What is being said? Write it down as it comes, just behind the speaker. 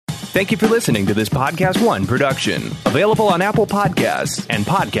Thank you for listening to this Podcast One production. Available on Apple Podcasts and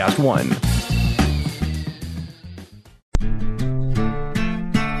Podcast One.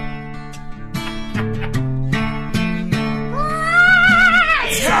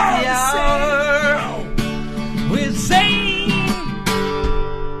 With Zane.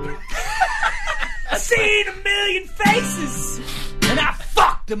 I seen a million faces, and I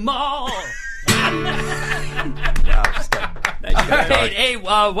fucked them all. Hey,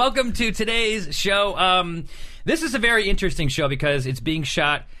 welcome to today's show. This is a very interesting show because it's being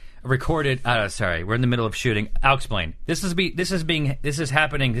recorded. We're in the middle of shooting. I'll explain. This is being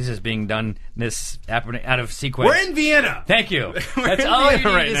done out of sequence. We're in Vienna. Thank you. That's all you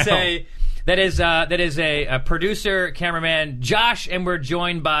need to say. That is a producer, cameraman, Josh, and we're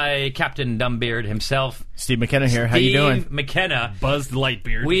joined by Captain Dumbbeard himself. Steve McKenna here. How you doing? Steve McKenna. Buzzed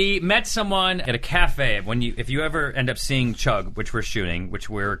Lightbeard. We met someone at a cafe. If you ever end up seeing Chug, which we're shooting, which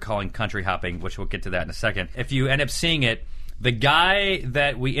we're calling country hopping, which we'll get to that in a second. If you end up seeing it, the guy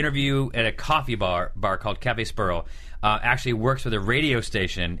that we interview at a coffee bar called Cafe Spurl actually works with a radio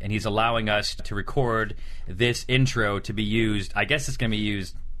station, and he's allowing us to record this intro to be used. I guess it's going to be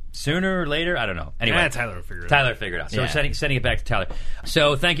used sooner or later, I don't know. Anyway, Tyler will figure it out. Tyler figured it out. So we're sending it back to Tyler.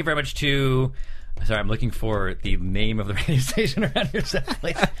 So thank you very much to... Sorry, I'm looking for the name of the radio station around here. It's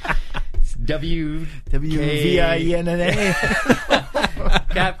WVINNA.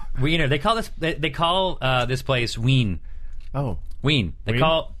 Cap Wiener. They call this place Wien. Oh, Wien. They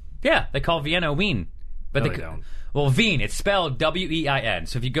call Vienna Wien. But no, they don't. Well, Wien, it's spelled W-E-I-N.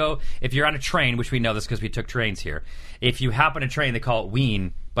 So if you're on a train, which we know this because we took trains here, if you hop on a train, they call it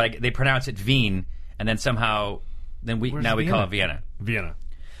Wien, but they pronounce it Wien, and then somehow, we call it Vienna. Vienna.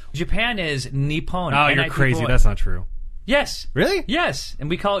 Japan is Nippon. Oh, you're crazy. That's not true. Yes. Really? Yes, and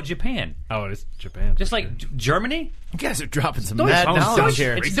we call it Japan. Oh, it is Japan. Just like Germany? you guys are dropping some mad knowledge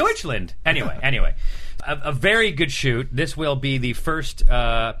here. It's Deutschland. Anyway. A very good shoot. This will be the first...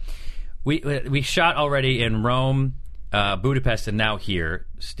 We shot already in Rome, Budapest, and now here.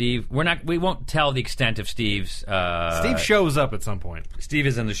 Steve, we won't tell the extent of Steve's... Steve shows up at some point. Steve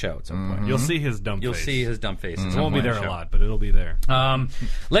is in the show at some point. You'll see his dumb face. You'll see his dumb face. It won't be there a lot, but it'll be there.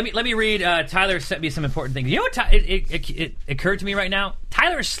 Let me read. Tyler sent me some important things. You know what? It occurred to me right now.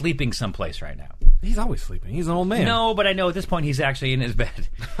 Tyler is sleeping someplace right now. He's always sleeping. He's an old man. No, but I know at this point he's actually in his bed.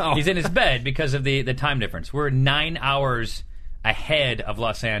 Oh. He's in his bed because of the time difference. We're 9 hours ahead of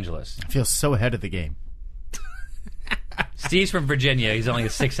Los Angeles. I feel so ahead of the game. Steve's from Virginia. He's only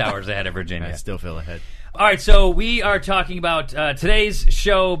 6 hours ahead of Virginia. I still feel ahead. All right, so we are talking about today's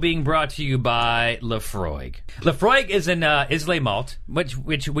show being brought to you by Laphroaig. Laphroaig is an Islay malt,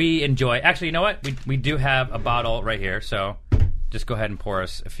 which we enjoy. Actually, you know what? We do have a bottle right here, so just go ahead and pour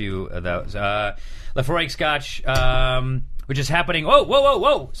us a few of those. Laphroaig Scotch, which is happening...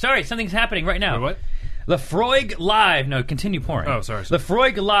 Whoa. Sorry, something's happening right now. Wait, what? Laphroaig Live. No, continue pouring. Oh, sorry.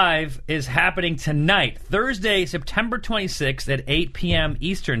 Laphroaig Live is happening tonight, Thursday, September 26th at 8 p.m.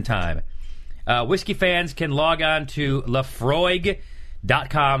 Eastern Time. Whiskey fans can log on to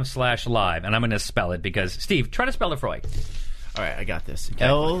Laphroaig.com/live, and I'm going to spell it because, Steve, try to spell Laphroaig. All right, I got this.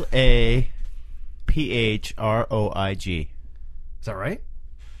 Okay. Laphroig. Is that right?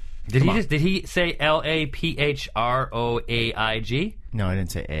 Did he say Laphroaig? No, I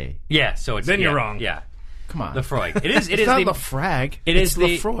didn't say A. Yeah, so it's... Then you're wrong. Yeah. Come on. Laphroaig. It is It's not Laphroaig. It's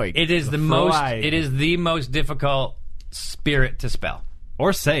Laphroaig. It is the most difficult spirit to spell.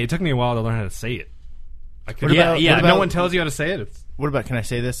 Or say. It took me a while to learn how to say it. No one tells you how to say it. What about, can I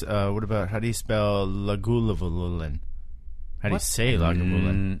say this? What about, how do you spell Lagavulin? How do you say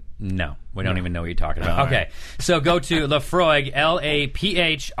Lagavulin? No, we don't even know what you're talking about. Okay, so go to Laphroaig,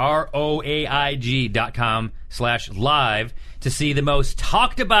 Laphroaig.com/live to see the most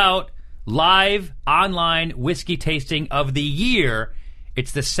talked about live online whiskey tasting of the year.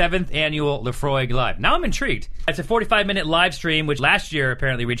 It's the 7th annual Laphroaig Live. Now I'm intrigued. It's a 45-minute live stream, which last year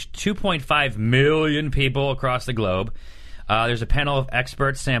apparently reached 2.5 million people across the globe. There's a panel of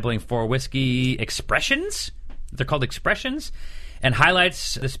experts sampling 4 whiskey expressions. They're called expressions, and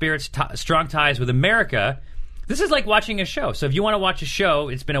highlights the spirit's strong ties with America. This is like watching a show. So if you want to watch a show,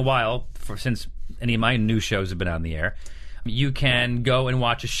 it's been a while since any of my new shows have been on the air. You can go and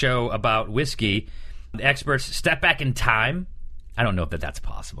watch a show about whiskey. The experts step back in time. I don't know if that's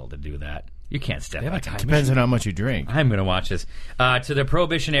possible to do that. You can't step back in time. Depends on how much you drink. I'm going to watch this. To the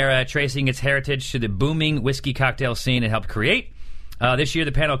Prohibition era, tracing its heritage to the booming whiskey cocktail scene it helped create. This year,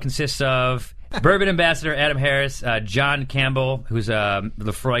 the panel consists of Bourbon Ambassador Adam Harris, John Campbell, who's a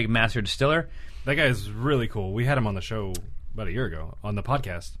Laphroaig Master Distiller. That guy is really cool. We had him on the show about a year ago on the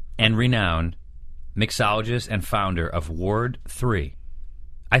podcast. And renowned mixologist and founder of Ward 3,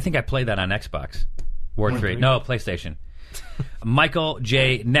 I think I played that on Xbox. Ward 3. No, PlayStation. Michael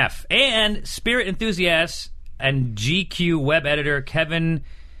J. Neff. And Spirit enthusiast and GQ web editor Kevin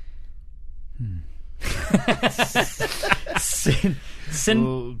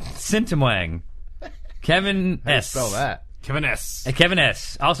Sintamwang. Kevin How do you S. spell that? Kevin S. Kevin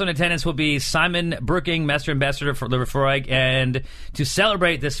S. Also in attendance will be Simon Brooking, Master Ambassador for Lefroy, and to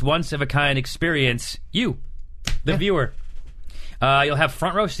celebrate this once-of-a-kind experience, you, the viewer. You'll have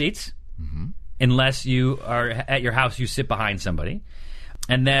front row seats, unless you are at your house, you sit behind somebody.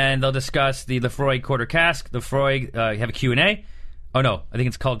 And then they'll discuss the Lefroy Quarter Cask. Lefroy have a Q&A. Oh, no, I think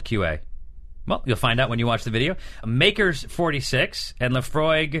it's called QA. Well, you'll find out when you watch the video. Makers 46 and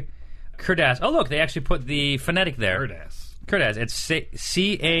Lefroy Curdas. Oh, look, they actually put the phonetic there. Curdas. It's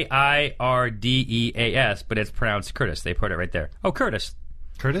Caiardeas, but it's pronounced Curtis. They put it right there. Oh, Curtis.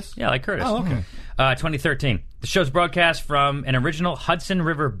 Curtis? Yeah, like Curtis. Oh, okay. 2013. The show's broadcast from an original Hudson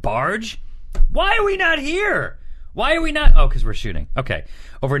River barge. Why are we not here? Why are we not? Oh, because we're shooting. Okay.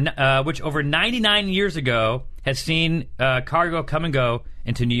 Which over 99 years ago has seen cargo come and go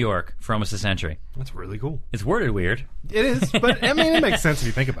into New York for almost a century. That's really cool. It's worded weird. It is, but I mean, it makes sense if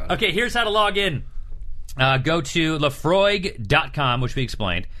you think about it. Okay, here's how to log in. Go to lefroig.com, which we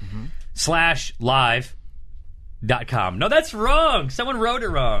explained, /live.com. No, that's wrong. Someone wrote it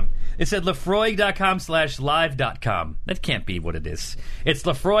wrong. It said lefroig.com /live.com. That can't be what it is. It's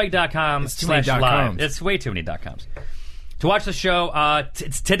lefroig.com /live. It's way too many .coms. To watch the show,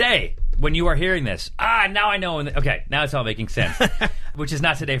 it's today when you are hearing this. Now I know. Okay, now it's all making sense. Which is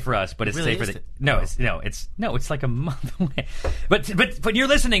not today for us, but it's Really, today for is the. It's like a month away. But you're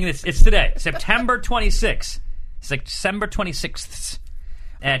listening. It's today, September 26th. September 26th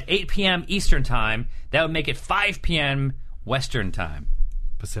at 8 p.m. Eastern time. That would make it 5 p.m. Western time.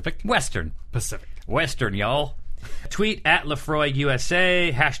 Pacific? Western, y'all. Tweet at Lefroy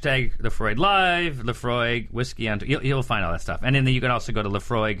USA, hashtag Lefroy Live, Lefroy Whiskey on. You'll find all that stuff. And then you can also go to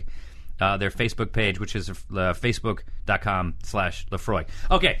Lefroy, their Facebook page, which is facebook.com/Lefroy.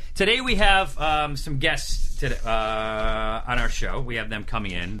 Okay, today we have some guests on our show. We have them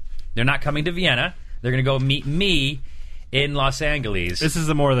coming in. They're not coming to Vienna. They're going to go meet me in Los Angeles. This is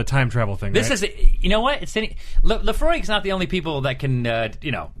more of the time travel thing, This right? is, you know what? Lefroy's not the only people that can,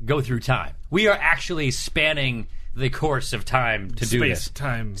 go through time. We are actually spanning the course of time to do this.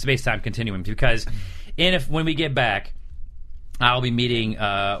 Space-time continuum. Because when we get back, I'll be meeting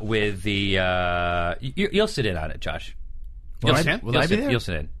with the... you'll sit in on it, Josh. Will I be there? You'll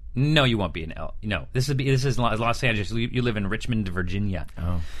sit in. No, you won't be in L. No, this is Los Angeles. You live in Richmond, Virginia.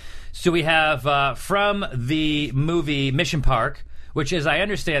 Oh. So we have from the movie Mission Park, which, as I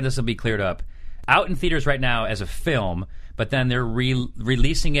understand, this will be cleared up, out in theaters right now as a film, but then they're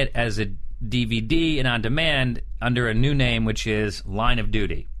releasing it as a DVD and on demand under a new name, which is Line of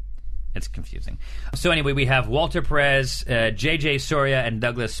Duty. It's confusing. So anyway, we have Walter Perez, J.J. Soria, and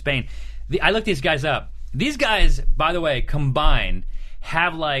Douglas Spain. I looked these guys up. These guys, by the way, combined,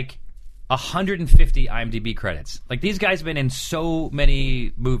 have like 150 IMDb credits. Like, these guys have been in so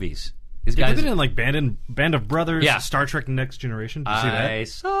many movies. These guys They've been in like Band of Brothers, Yeah. Star Trek Next Generation. Did you see that? I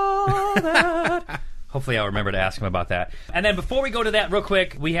saw that. Hopefully I'll remember to ask him about that. And then before we go to that, real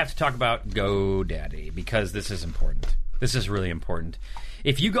quick, we have to talk about GoDaddy, because this is important. This is really important.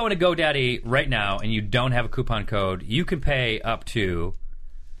 If you go into GoDaddy right now and you don't have a coupon code, you can pay up to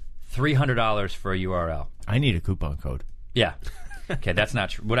 $300 for a URL. I need a coupon code. Yeah. Okay, that's not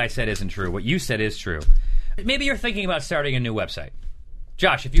true. What I said isn't true. What you said is true. Maybe you're thinking about starting a new website.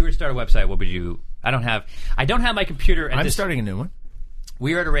 Josh, if you were to start a website, what would you... I don't have my computer at I'm this... starting a new one.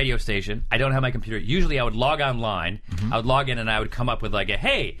 We are at a radio station. I don't have my computer. Usually I would log online. I would log in and I would come up with like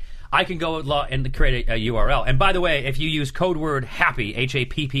hey, I can go and create a URL. And by the way, if you use code word HAPPY,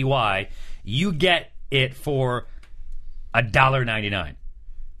 HAPPY, you get it for $1.99.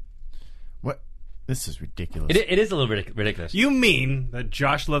 What? This is ridiculous. It is a little bit ridiculous. You mean that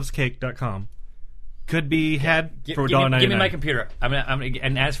JoshLovesCake.com could be had for $1.99? Give me my computer. I'm gonna,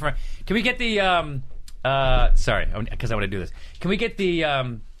 and as for... Can we get the... sorry, because I want to do this. Can we get the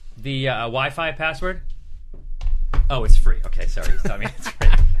Wi-Fi password? Oh, it's free. Okay, sorry. He's telling me it's free.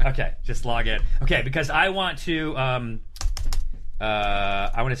 Okay, just log in. Okay, because I want to...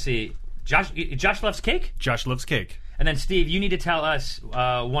 I want to see... Josh loves cake? Josh Loves Cake. And then, Steve, you need to tell us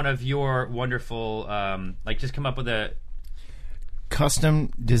one of your wonderful... just come up with a...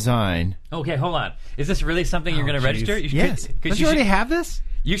 Custom design. Okay, hold on. Is this really something you're going to register? Yes. Don't you already have this?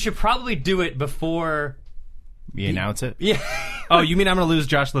 You should probably do it before... We announce it? Yeah. Oh, you mean I'm going to lose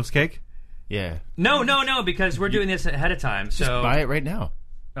Josh Loves Cake? Yeah. No, because we're doing this ahead of time. So Buy it right now.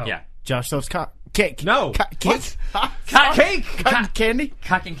 Yeah. Josh Loves Cake. No. Cake. Cake. Cotton candy.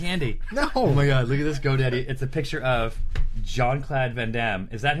 Cotton candy. No. Oh my God! Look at this GoDaddy. It's a picture of Jean-Claude Van Damme.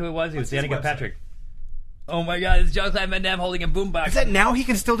 Is that who it was? He was his Danica website? Patrick. Oh my God! It's Jean-Claude Van Damme holding a boombox. Is that now he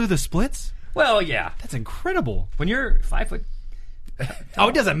can still do the splits? Well, yeah. That's incredible. When you're 5 foot, Oh,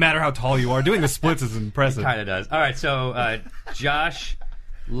 it doesn't matter how tall you are. Doing the splits is impressive. kind of does. All right, so Josh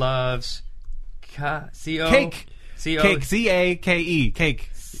loves C-O Cake. C-O Cake. C-A-K-E. Cake.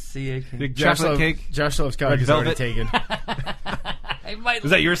 C-A-K. Big chocolate cake. Josh loves cock Red is already velvet. taken. I might-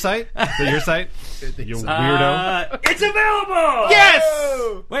 Is that your site? Is that your site? You weirdo. It's available.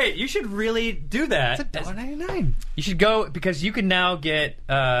 Yes! Wait, you should really do that. It's $1.99. You should go because you can now get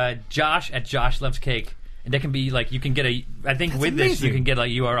Josh at Josh Loves Cake, and that can be like you can get a. I think with this amazing. you can get a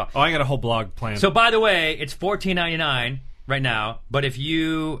URL. Oh, I got a whole blog planned. So by the way, it's $14.99 right now. But if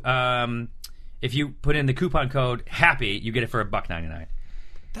you put in the coupon code HAPPY, you get it for $1.99.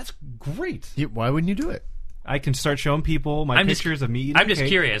 that's great. Why wouldn't you do it? I can start showing people my pictures of me eating I'm just cake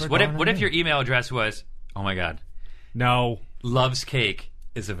curious. for What if $1.99? your email address was? Oh my God, No. Loves Cake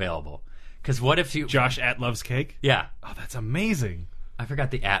is available. Because what if you Josh at Loves Cake? Yeah, Oh, that's amazing. I forgot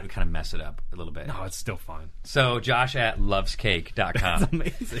the at would kind of mess it up a little bit. No, it's still fine. So Josh at lovescake.com.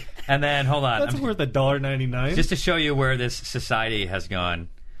 Amazing. And then hold on. That's worth $1.99. Just to show you where this society has gone.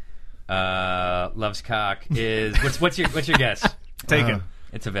 Loves Cock is what's your guess? Take it.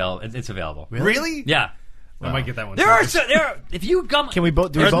 It's available. It's available. Really? Yeah. I might get that one. There are if you come. Can we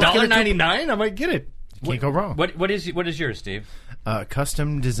both do we both get it? $1.99? I might get it. Can't go wrong. What is yours, Steve?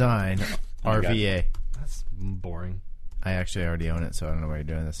 Custom design RVA. That's boring. I actually already own it, so I don't know why you're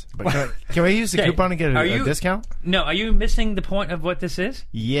doing this. But can we use the Okay. coupon to get a discount? No. Are you missing the point of what this is?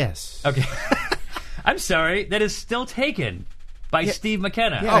 Yes. Okay. I'm sorry. That is still taken by Steve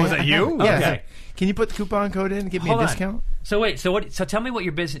McKenna. Yeah, Oh, is that you? Yeah. Okay. Can you put the coupon code in and give me Hold a on. discount? So wait. So tell me what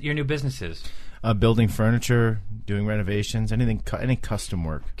your new business is. Building furniture, doing renovations, any custom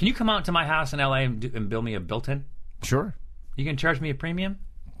work. Can you come out to my house in LA and build me a built-in? Sure. You can charge me a premium.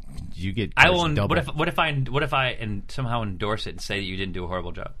 You get I will. double. What if I somehow endorse it and say that you didn't do a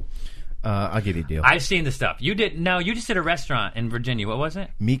horrible job? I'll give you a deal. I've seen the stuff you did. No, you just did a restaurant in Virginia. What was it?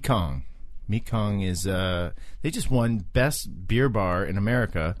 Mekong. Mekong is they just won best beer bar in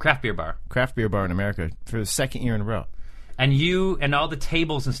America, Craft beer bar. craft beer bar in America for the second year in a row. And you and all the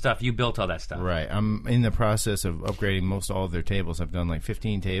tables and stuff. You built all that stuff. Right. I'm in the process of upgrading most all of their tables. I've done like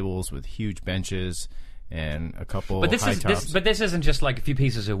 15 tables with huge benches and a couple But this high is tops. this isn't just like a few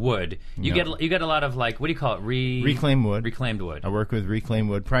pieces of wood. You No. get a lot of like what do you call it? Reclaimed wood. Reclaimed wood. I work with reclaimed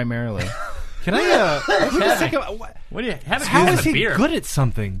wood primarily. Can I? What do you have? How it is he beer? good at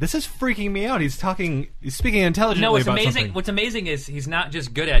something? This is freaking me out. He's speaking intelligently No, what's about amazing. something. What's amazing is he's not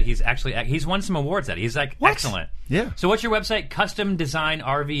just good at. He's won some awards at. He's like excellent. Yeah. So what's your website?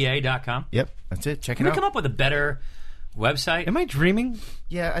 CustomDesignRVA.com. Yep, that's it. Check Can it we out. come up with a better website? Am I dreaming?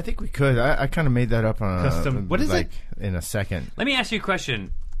 Yeah, I think we could. I kind of made that up on Custom- what is like in a second, Let me ask you a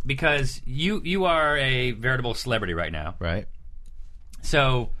question because you are a veritable celebrity right now. right?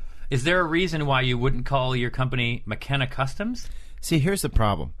 So, is there a reason why you wouldn't call your company McKenna Customs? See, here's the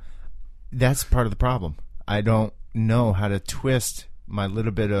problem. That's part of the problem. I don't know how to twist my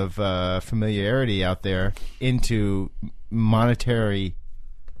little bit of familiarity out there into monetary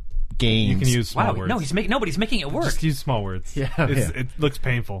gains. You can use small Wow, words. no, he's making it work. Just use small words. Yeah, It's- yeah. It looks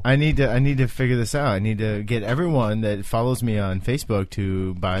painful. I need to figure this out. I need to get everyone that follows me on Facebook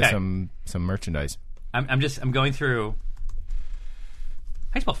to buy Okay. some merchandise. I'm going through.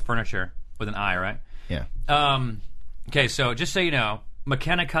 How do you spell furniture with an I, right? Yeah. Okay, so just so you know,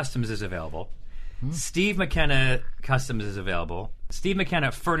 McKenna Customs is available. Steve McKenna Customs is available. Steve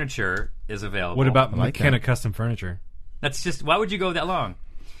McKenna Furniture is available. What about I like McKenna that. Custom Furniture? That's just. Why would you go that long?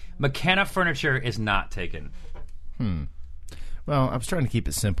 McKenna Furniture is not taken. Well, I was trying to keep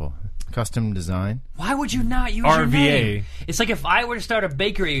it simple. Custom design. Why would you not use your RVA. name? It's like if I were to start a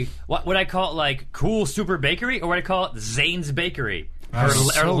bakery, what would I call it? Like Cool Super Bakery, or would I call it Zane's Bakery or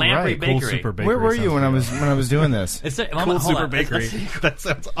so Lamprey right. Bakery? Cool Super Bakery. Where were you sounds when I was doing this? It's a, Cool hold Super on, Bakery. let's see. That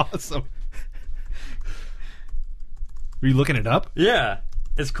sounds awesome. Were you looking it up? Yeah,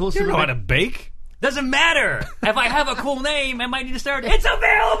 it's Cool You Super. know how to Bakery. bake? Doesn't matter. If I have a cool name, I might need to start. It's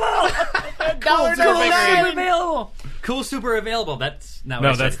available. Dollar Cool Bakery. Super available. Cool Super available. That's not. What No,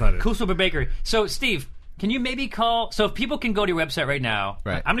 I said. that's not it. Cool Super Bakery. So, Steve, can you maybe call? So, if people can go to your website right now,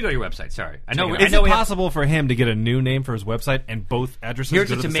 Right. I'm gonna go to your website. Sorry, I know. Is I know it we have- possible for him to get a new name for his website and both addresses Here's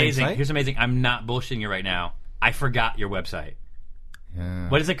go what's to the same amazing. site? Here's amazing. I'm not bullshitting you right now. I forgot your website. Yeah.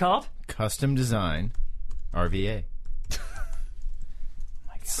 What is it called? Custom design RVA.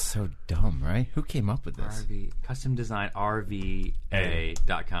 So dumb, right? Who came up with this? Custom Design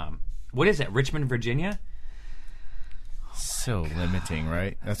RVA.com. what is it? Richmond, Virginia. So limiting,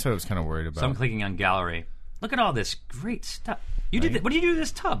 right? That's what I was kind of worried about. So I'm clicking on gallery. Look at all this great stuff. You did. What did you do to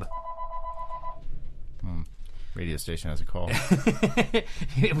this tub? Radio station has a call. Do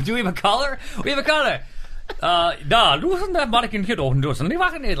we have a caller? We have a caller. Like they're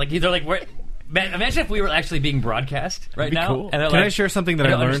like, man, imagine if we were actually being broadcast right now. cool. And they're Can like, I share something that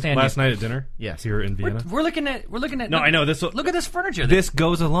I don't learned understand last you. night at dinner? Yes. Here in Vienna. We're looking at. No, I know this. Look at this furniture. This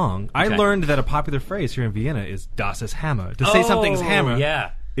goes along. I Okay. learned that a popular phrase here in Vienna is "Das ist Hammer." To say something's hammer,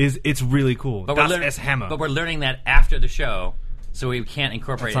 Yeah. it's really cool. But Das ist Hammer. But we're learning that after the show, so we can't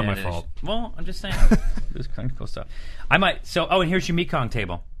incorporate. That's not it my into the fault. Well, I'm just saying. This kind of cool stuff. I might. So, and here's your Mekong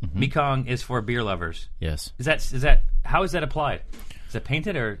table. Mekong is for beer lovers. Yes. Is that how is that applied? Is it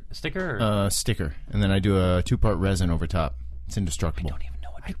painted or a sticker? Or? Sticker. And then I do a 2-part resin over top. It's indestructible. I don't even know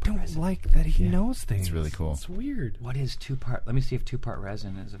what I two-part don't resin. like that he knows things. It's really cool. It's weird. What is 2-part? Let me see if 2-part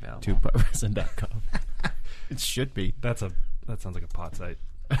resin is available. 2partresin.com. It should be. That sounds like a pot site.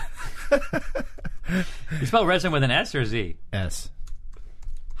 You spell resin with an S or Z? S.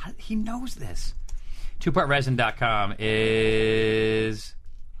 He knows this. 2partresin.com is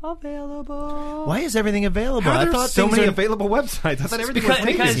available. Why is everything available? How are I there thought so things many are- available websites? I thought everything was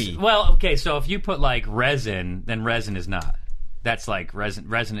crazy. Well, okay, so if you put like resin, then resin is not. That's like resin.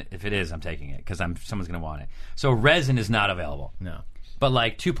 Resin, if it is, I'm taking it because someone's going to want it. So resin is not available. No. But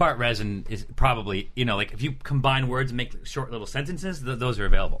like 2-part resin is probably, like if you combine words and make short little sentences, those are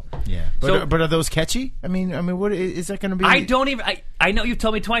available. Yeah. But are those catchy? I mean, what is that going to be? I don't even. I know you've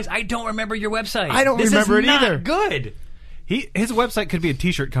told me twice. I don't remember your website. I don't This remember is it not either. Good. His website could be a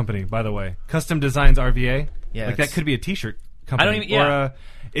T-shirt company, by the way. Custom Designs RVA. Yeah, like it's- that could be a T-shirt company. I don't even- yeah. Or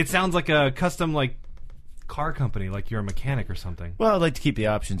it sounds like a custom car company, like you're a mechanic or something. Well, I'd like to keep the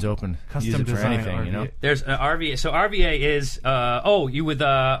options open. Custom Use it for design anything, you know. RVA. There's an RVA. So RVA is. You with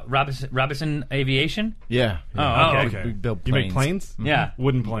Robinson Aviation? Yeah. Oh, okay. We build You planes. make planes? Yeah.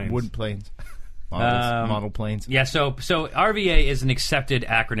 Wooden planes. Wooden planes. Model planes. Yeah. So RVA is an accepted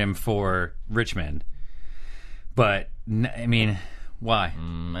acronym for Richmond, but I mean, why?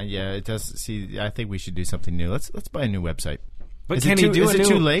 Yeah, it does. See, I think we should do something new. Let's buy a new website. But Is can it he too- do is a it new,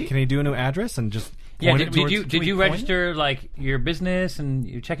 too late? Can he do a new address and just Yeah. point it towards- Did you register like your business and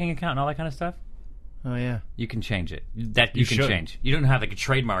your checking account and all that kind of stuff? Oh yeah. You can change it. That you can should. change. You don't have like a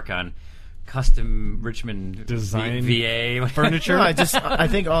trademark on custom Richmond Design VA furniture? No, I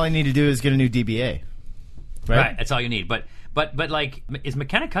think all I need to do is get a new DBA. Right. That's all you need. But like, is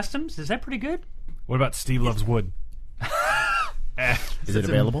Mechanic Customs? Is that pretty good? What about Steve Loves Wood? Is it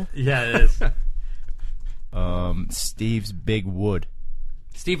available? Yeah, it is. Steve's Big Wood.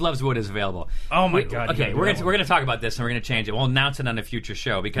 Steve Loves Wood is available. Oh, my God, you Okay, gotta do we're that gonna one. talk about this and we're gonna change it. We'll announce it on a future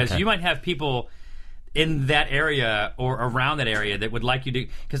show because you might have people in that area or around that area that would like you to.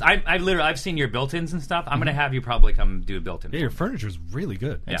 Because I've seen your built-ins and stuff. I'm gonna have you probably come do a built-in. Yeah, your furniture's really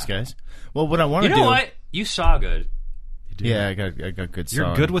good. Thanks, Yeah. guys. Well, what I want You to know do. what? You saw good. Yeah, I got good. You're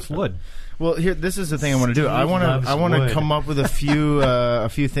sawing. good with wood. Well, here, this is the thing I want to do. I Steve want loves to wood. come up with a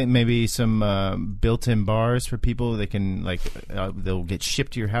few things, maybe some built-in bars for people. They can they'll get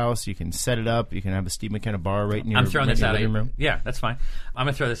shipped to your house. You can set it up. You can have a Steve McKenna bar right in your. I'm throwing right this in out. your living room. Yeah, that's fine. I'm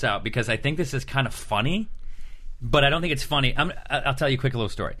gonna throw this out because I think this is kind of funny, but I don't think it's funny. I'll tell you a quick little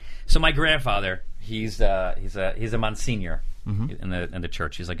story. So my grandfather, he's a Monsignor in the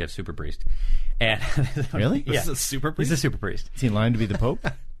church. He's like a super priest. And Really? Yeah. This is a super He's priest? a super priest. Is he in line to be the Pope?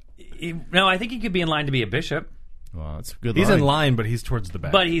 No, I think he could be in line to be a bishop, Well, it's a good. He's line. in line, but he's towards the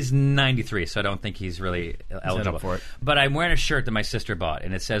back. but he's 93, so I don't think he's really eligible for it. But I'm wearing a shirt that my sister bought,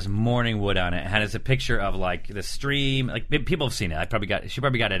 and it says Morning Wood on it. It has a picture of like the stream. Like people have seen it. She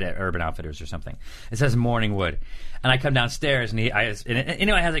probably got it at Urban Outfitters or something. It says Morning Wood, and I come downstairs, and it has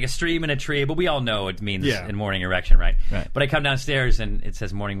like a stream and a tree, but we all know it means in morning erection, right? Right. But I come downstairs, and it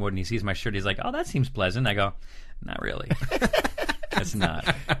says Morning Wood, and he sees my shirt. He's like, "Oh, that seems pleasant." I go, "Not really." It's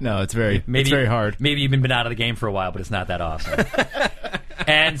not. No, it's very hard. Maybe you've been out of the game for a while, but it's not that awesome.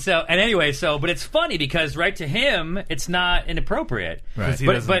 But it's funny because right to him, it's not inappropriate. Right. He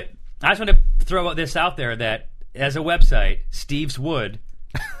But doesn't- I just want to throw this out there that as a website, Steve's Wood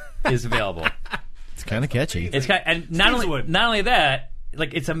is available. It's kind of catchy. It's kind and not Steve's only Wood. not only that,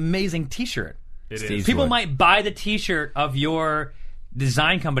 like it's an amazing T-shirt. It is. Steve's People Wood. might buy the T-shirt of your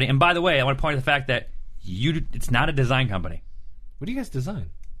design company. And by the way, I want to point to the fact that it's not a design company. What do you guys design?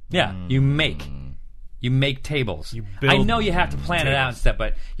 Yeah, you make tables. build I know you have to plan it out and stuff,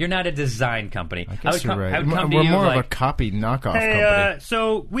 but you're not a design company. I guess you're right. I would come to We're you more like, of a copy knockoff hey, company.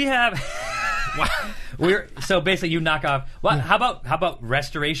 so we have. So basically, you knock off. Well, how about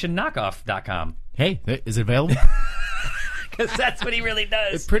restoratioknockoff.com? Hey, is it available? Because that's what he really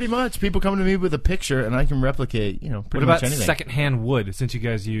does. Pretty much. People come to me with a picture, and I can replicate, pretty What much about anything. secondhand wood, since you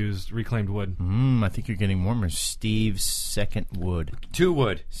guys used reclaimed wood? I think you're getting warmer. Steve's second wood. 2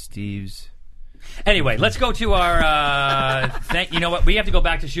 wood. Steve's... Anyway, let's go to our. You know what? We have to go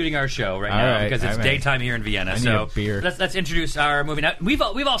back to shooting our show right now right, because it's all right. daytime here in Vienna. I need so a beer. let's introduce our movie. Now we've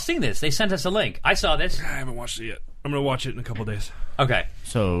all seen this. They sent us a link. I saw this. I haven't watched it yet. I'm going to watch it in a couple days. Okay.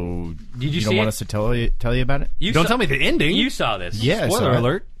 So, Did you don't see want it? us to tell you about it? You Don't saw- tell me the ending. You saw this. Yeah, I saw Spoiler it.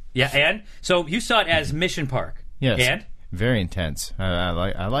 alert. Yeah, and so you saw it as Mission Park. Yes. And Very intense.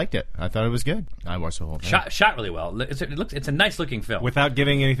 I liked it. I thought it was good. I watched the whole thing. shot really well. It's a nice looking film. Without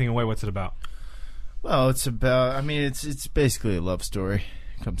giving anything away, what's it about? Well, it's about... I mean, it's basically a love story.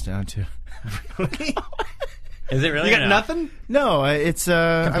 It comes down to... Is it really? You got or no? nothing? No, it's...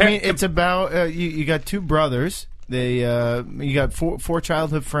 it's about... you got 2 brothers. They... you got four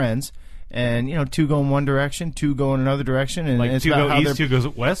childhood friends. And, 2 go in one direction, 2 go in another direction. And Like it's 2 about go how east, they're- 2 goes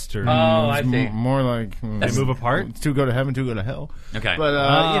west? Or Oh, I It's see. more like... they move apart? 2 go to heaven, 2 go to hell. Okay.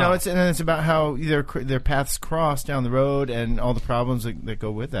 But it's about how their paths cross down the road and all the problems that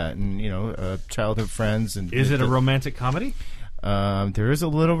go with that, and childhood friends. And Is it a romantic comedy? There is a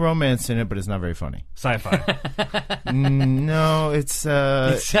little romance in it, but it's not very funny. Sci-fi. No, it's.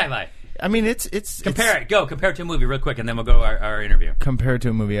 Sci-fi. I mean, it's Compare it to a movie real quick, and then we'll go to our interview. compared to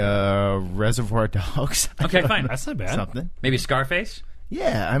a movie, Reservoir Dogs. Okay, fine. That's not bad. Something. Maybe Scarface.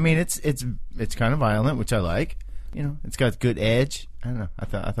 Yeah, I mean, it's kind of violent, which I like. It's got good edge. I don't know. I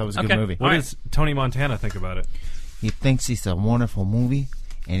thought it was a Okay. good movie. What All right. does Tony Montana think about it? He thinks it's a wonderful movie,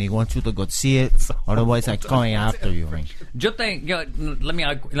 and he wants you to go see it. Otherwise, I'm going after you, man. Yo think, let me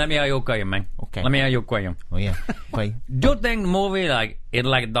ask you a question, man. Okay. Let me ask you a question. Oh yeah, okay. Do you think the movie like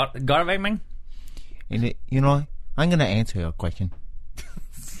garbage, man? And I'm gonna answer your question.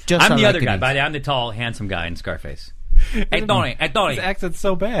 Just I'm the like other it guy, is. by the way. I'm the tall, handsome guy in Scarface. Hey Tony. His accent's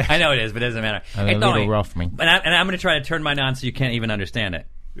so bad. I know it is, but it doesn't matter. I'm Hey a Tony. little rough, man. And I'm going to try to turn mine on so you can't even understand it.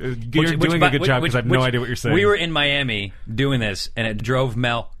 You're doing a good job because I have no idea what you're saying. We were in Miami doing this, and it drove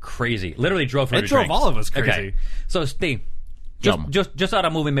Mel crazy. Literally drove through It the drove drinks. all of us crazy. Okay. So Steve, Yum. just saw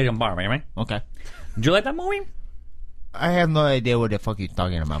that movie Mission Bar, right? Okay. Did you like that movie? I have no idea what the fuck you're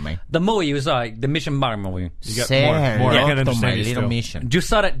talking about, man. The movie you saw, the Mission Bar movie. You got Say more. I hello can't to understand my you little still. mission. Just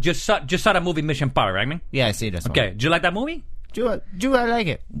saw that movie Mission Bar, right? Man? Yeah, I see this. Okay. Did you like that movie? Do I like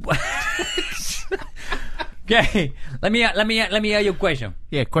it? Okay. Let me ask you a question.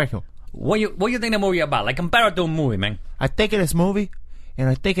 Yeah, question. What you think the movie about? Like compare it to a movie, man. I think of this movie, and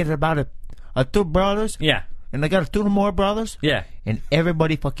I think it's about a 2 brothers, Yeah. and I got 2 more brothers, Yeah. and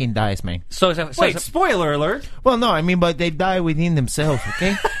everybody fucking dies, man. So Wait, spoiler alert. Well, no, I mean, but they die within themselves,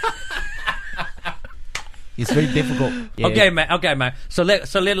 okay? It's very difficult. Yeah. Okay, man. So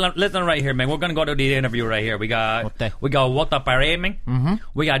listen right here, man. We're gonna go to the interview right here. We got Okay. Walter Paré, man. Mm-hmm.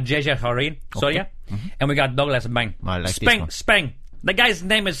 We got JJ Harin, Soria, and we got Douglas Bang. I like this Spang, one. Spang. The guy's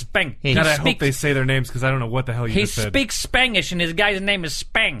name is Spang. Hey, God, I speaks, hope they say their names because I don't know what the hell you he just said. speaks Spanglish, and his guy's name is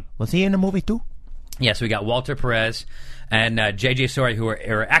Spang. Was he in the movie too? Yes, we got Walter Perez and JJ Soria, who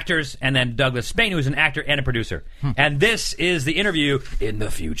are actors, and then Douglas Spain, who is an actor and a producer. And this is the interview in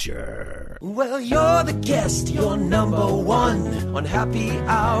the future. Well, you're the guest, you're number 1 on Happy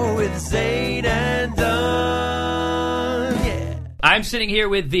Hour with Zane and Dunn. Yeah. I'm sitting here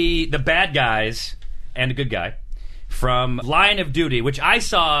with the bad guys and a good guy from Line of Duty, which I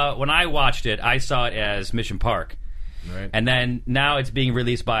saw when I watched it. I saw it as Mission Park, Right. and then now it's being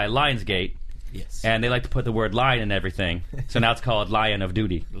released by Lionsgate, Yes. and they like to put the word lion in everything. So now it's called Lion of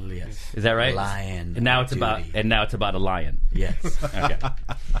Duty. Yes. Is that right? Lion And now of it's about Duty. a lion. Yes. Okay.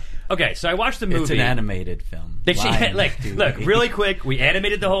 Okay. So I watched the movie. It's an animated film. Did she, Lion like, of Duty. look, really quick, we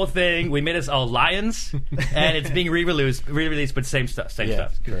animated the whole thing. We made us all lions, and it's being re-released, but same stuff. Same Yeah,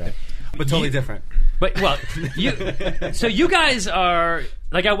 stuff. correct. But totally different. But well, so you guys are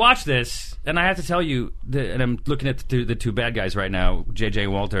like, I watched this, and I have to tell you, and I'm looking at the 2 bad guys right now, JJ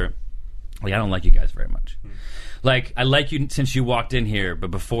and Walter. Like, I don't like you guys very much. Like, I like you since you walked in here,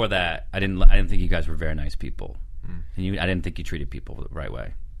 but before that, I didn't think you guys were very nice people, and I didn't think you treated people the right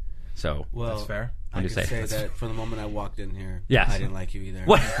way. So Well, That's fair. I What'd can you say? say that from the moment I walked in here, Yes. I didn't like you either.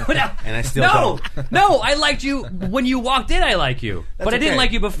 what? And I still no, don't. no. I liked you when you walked in. I like you, but I didn't okay.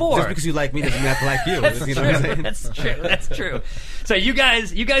 like you before. Just because you like me doesn't mean I have to like you. That's You know what I'm true. saying? That's true. That's true. So you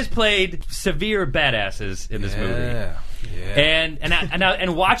guys played severe badasses in this movie. Yeah.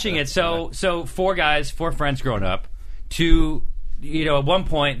 And watching it, so 4 guys, 4 friends growing up. At one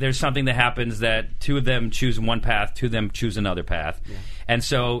point there's something that happens that 2 of them choose one path, 2 of them choose another path, and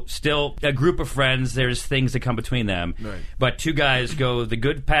so still a group of friends. There's things that come between them, Right. but 2 guys go the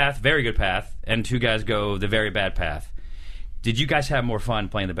good path, very good path, and 2 guys go the very bad path. did you guys have more fun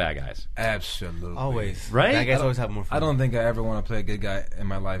playing the bad guys? Absolutely. Always. Right? Bad guys always have more fun. I don't think I ever want to play a good guy in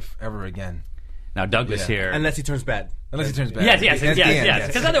my life ever again. Now Douglas Yeah. here. Unless he turns bad. Unless he turns bad. Yes. That's the end,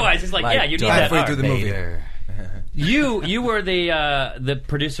 Because otherwise, it's like, yeah, you need that halfway arc. through the movie. You were the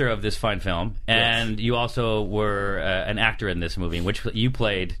producer of this fine film, and you also were an actor in this movie, in which you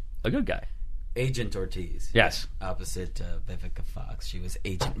played a good guy. Agent Ortiz. Yes. Opposite Vivica Fox. She was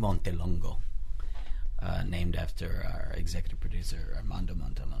Agent Montelongo, named after our executive producer, Armando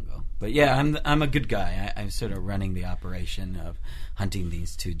Montelongo. But yeah, I'm a good guy. I'm sort of running the operation of hunting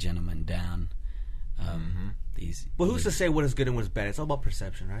these two gentlemen down. Well, who's to say what is good and what is bad? It's all about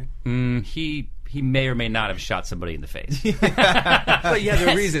perception, right? He may or may not have shot somebody in the face. But yeah, there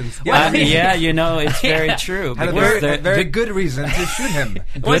are reasons. Yeah, it's very true. Had a because very good reason to shoot him.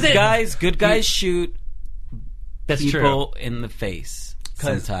 Good guys shoot That's people in the face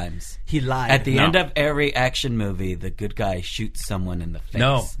sometimes. He lied. At the end of every action movie, the good guy shoots someone in the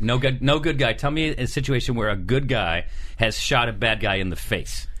face. No good guy. Tell me a situation where a good guy has shot a bad guy in the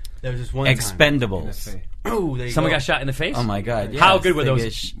face. There was just one Expendables. time. Oh, there you Someone go. got shot in the face? Oh my God! How yes, good were they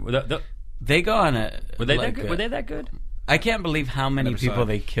those? get They go on a. Were they like that good? Were they that good? I can't believe how many Never saw people it.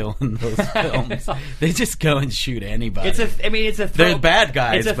 they kill in those films. They just go and shoot anybody. It's a. They're bad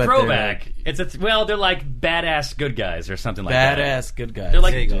guys. It's a but throwback. They're like badass good guys or something like they're that. badass good guys. They're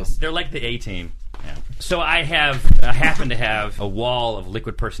like There you go. they're like the A-Team. Yeah. So I happen to have a wall of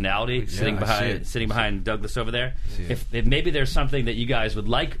liquid personality sitting behind Douglas over there. If maybe there's something that you guys would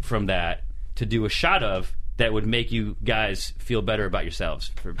like from that to do a shot of that would make you guys feel better about yourselves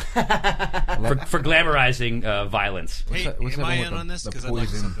for glamorizing violence. Hey, what's am that I one in with on the this? Because I'd like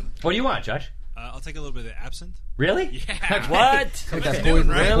poison? something. What do you want, Josh? I'll take a little bit of absinthe. Really? Yeah. What? Like It's that noon, poison,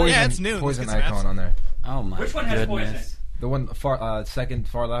 right? poison, Yeah, it's noon. Let's poison get some icon on there. Oh my Which one has goodness. poison? The one far second,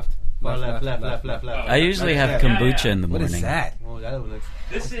 far left. Left. I usually have kombucha in the What morning. is that? Oh, that one looks...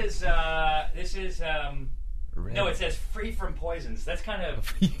 This is no, it says free from poisons. That's kind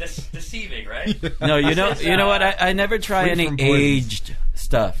of deceiving, right? No, you know what? I never try Free any from poisons. aged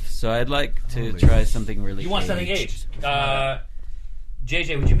stuff, so I'd like to try something really. You want something aged?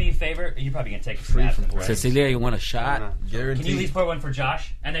 JJ, would you me a favor? You're probably gonna take a Free snap, from right? poison. Cecilia, you want a shot? Can you at least Guaranteed. pour one for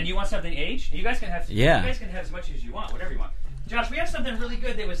Josh? And then you want something aged? You guys can have. Yeah. You guys can have as much as you want, whatever you want. Josh, we have something really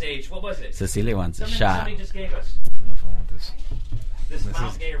good that was aged. What was it? Cecilia wants a Something shot. somebody just gave us. I don't know if I want this. This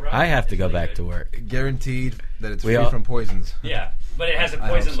Mount Gay rum. I have to is go really back good. to work. Guaranteed that it's We free all- from poisons. Yeah, but it has a I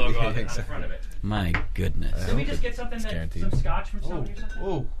poison hope so. logo Yeah, on the exactly. front of it. My goodness. Did we just get something guaranteed. some scotch from somebody or something?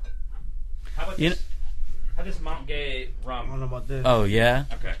 Oh, How about You this? How this Mount Gay I don't know rum? about this. Oh yeah,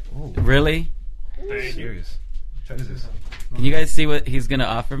 Okay. really? Serious. Try this. Can you guys see what he's going to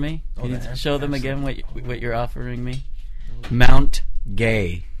offer me? Can you the show them again what you're offering me? Mount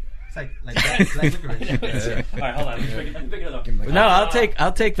Gay. It's like licorice. All right, hold on. Let me pick it up. No,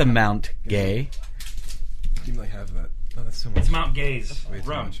 I'll take the Mount Gay. Give me like half of that. Oh, that's so much. It's Mount Gay's Way too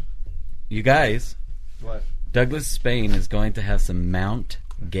rum. much. You guys, What? Douglas Spain is going to have some Mount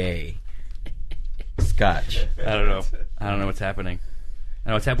Gay scotch. I don't know what's happening. I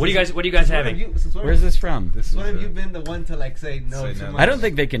don't know what's happening. What are you guys having? Where's this from? This is When have you been the one to like say no? Say too no. much? I don't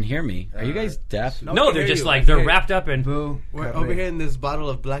think they can hear me. Are you guys deaf? No. No, I they're hear just you. like I they're hear you. wrapped up in Boo. We're over here in this bottle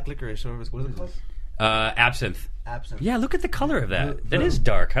of black licorice. What is it called? absinthe. Absinthe. Yeah, look at the color of that. That is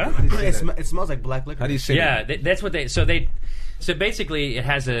dark, huh? It smells like black licorice. How do you say Yeah, that? that's what they. So basically, it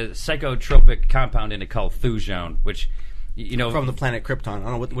has a psychotropic compound in it called thujone, which From the planet Krypton. I don't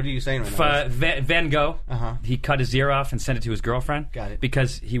know what are you saying right now? Van Gogh. Uh-huh. He cut his ear off and sent it to his girlfriend. Got it.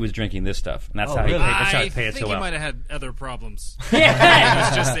 Because he was drinking this stuff, and that's Oh, how really? that's how I he paid it think so he well. might have had other problems. Yeah,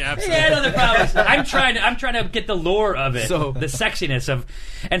 It's just the absinthe. Yeah, other problems. I'm trying to get the lore of it, So- the sexiness of,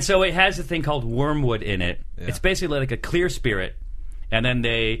 and so it has a thing called wormwood in it. Yeah. It's basically like a clear spirit, and then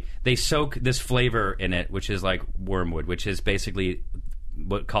they soak this flavor in it, which is like wormwood, which is basically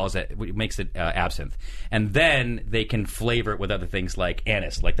what makes it absinthe, and then they can flavor it with other things like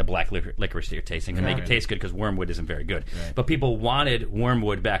anise, like the black licorice that you're tasting, to make it taste good because wormwood isn't very good. Right. But people wanted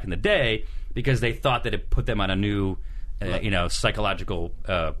wormwood back in the day because they thought that it put them on a new, psychological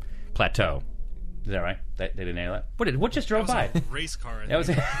plateau. Is that right? They didn't nail it. What just drove by? Race car. I That was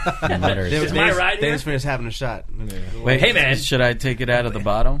think. Letters. Is my ride They here? just finished having a shot. Wait, Hey, man. should I take it out of the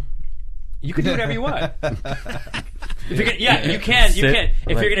bottle? You can do whatever you want. If you're gonna, you can. You Sit- can. If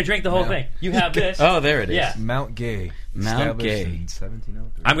like- you're going to drink the whole Yeah. thing, you have this. Oh, there it is. Yeah. Mount Gay. Mount Established Gay. in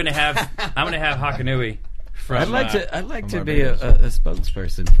 1703. I'm gonna have Hakanui. From, I'd like to from be a Barbados.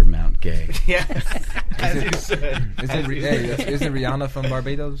 spokesperson for Mount Gay. Yeah, as you said. Isn't Rihanna from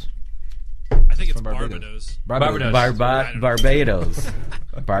Barbados? I think it's From Barbados. Barbados. Barbados.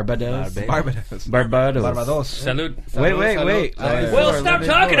 Barbados. Barbados. Salud. Wait. Will, stop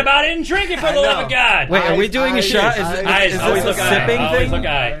talking about it and drink it for the love of God. Wait, are we doing a shot? Is Eyes, this always a look sipping eye. Always thing? look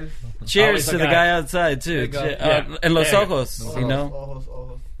eye. Cheers Always to look the eye. guy outside too. Yeah. And los There. ojos, you know,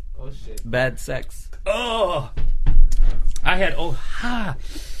 Oh shit. bad sex. Oh, I had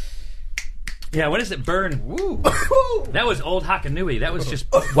Yeah, what is it? Burn. Woo. That was old Hakanui. That was just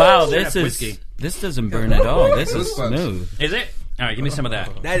Wow, straight up whiskey. this doesn't burn at all. This is Goosebumps. smooth. Is it? All right, give me some of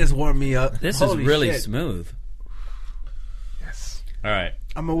that. That just warmed me up. This Holy is really shit. smooth. Yes. All right.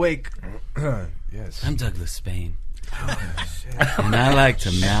 I'm awake. Yes. I'm Douglas Spain. And I like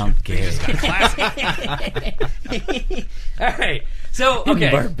to mount gay. All right. So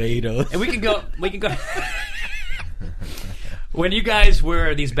okay, Barbados. and we can go. When you guys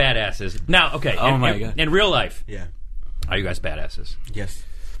were these badasses, now okay. Oh my God. In real life, Yeah. are you guys badasses? Yes.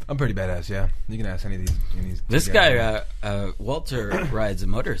 I'm pretty badass, yeah. You can ask any of these. This guy, Walter, rides a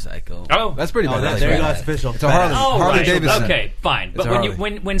motorcycle. Oh, That's pretty badass. There you go. right? It's official. It's a Harley. Oh, Harley right. Davidson. Okay, fine. But a when you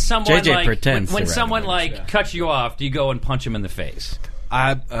Harley. when someone JJ like pretends when to someone ride like cuts you off, do you go and punch him in the face?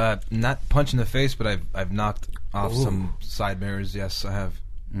 I not punch in the face, but I've knocked off some side mirrors. Yes, I have.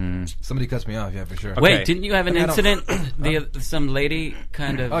 Somebody cuts me off, yeah, for sure. Wait, didn't you have an I mean, I incident? Some lady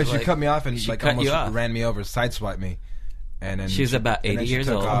kind of. Oh, she like, cut me off and she like cut almost you off. ran me over, sideswiped me, and then She's about and 80 then she years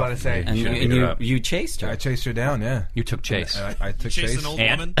took old. off. I'm about to say. And Shouldn't you, beat her up. you chased her. I chased her down. Yeah, You took chase. I took Chased chase. an old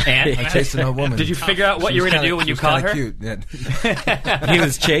And woman. I chased an old woman. Did you figure out what She you were was going to do kinda- when she you was caught kinda her? Cute. Yeah. He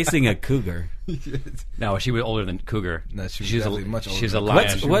was chasing a cougar. No, she was older than Cougar. No, she was she's definitely much older She's a than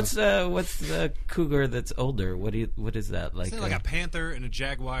lion. What's the cougar that's older? What is that like? Isn't it like a panther and a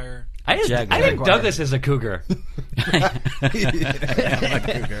jaguar? I think Jaguar. Douglas is a cougar. I'm a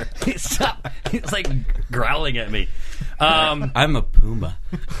cougar. Stop! He's like growling at me. I'm a puma.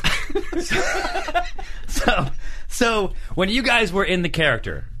 So when you guys were in the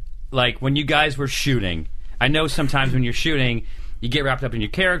character, like when you guys were shooting, I know sometimes when you're shooting, you get wrapped up in your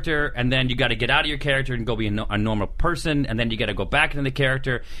character, and then you got to get out of your character and go be a normal person, and then you got to go back into the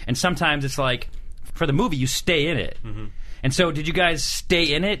character. And sometimes it's like, for the movie, you stay in it. Mm-hmm. And so, did you guys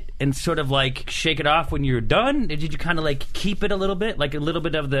stay in it and sort of like shake it off when you're done? Or did you kind of like keep it a little bit, like a little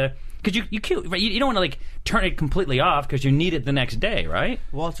bit of the? Because you don't want to like turn it completely off because you need it the next day, right?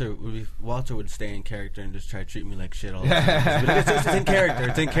 Walter would stay in character and just try to treat me like shit all the time. It's in character.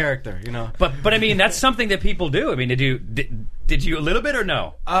 It's in character, you know. But I mean, that's something that people do. I mean, did you a little bit or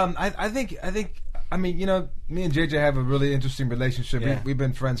no? I think. I mean, you know, me and JJ have a really interesting relationship. Yeah. We've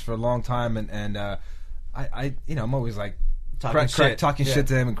been friends for a long time, and I you know, I'm always like Talking shit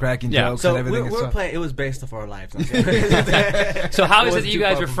to him and cracking Yeah. jokes So and we everything. were playing. It was based off our lives. So how is it that wasn't you too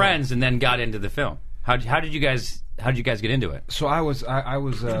guys far were from friends and then got into the film? How did you guys get into it? So I was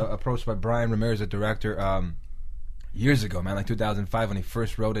approached by Brian Ramirez, the director, years ago, man, like 2005 when he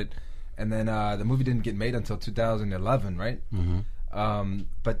first wrote it, and then the movie didn't get made until 2011, right? Mm-hmm.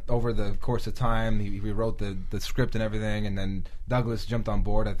 But over the course of time, he rewrote the script and everything, and then Douglas jumped on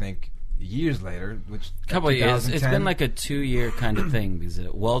board, I think, years later, which Couple of years. It's 2010. been like a 2-year kind of thing because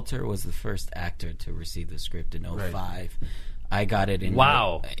Walter was the first actor to receive the script in 05. I got it in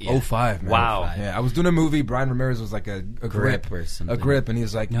 05, man. Wow. Yeah, I was doing a movie. Brian Ramirez was like a grip or something. A grip, and he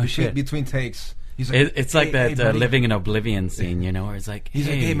was like, between takes. He's like, It's like hey, that buddy. Living in Oblivion scene, you know, where it's like, He's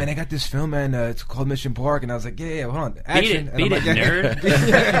like, hey man, I got this film, man. It's called Mission Park, and I was like, yeah, hold on, action. And Beat I'm it, like,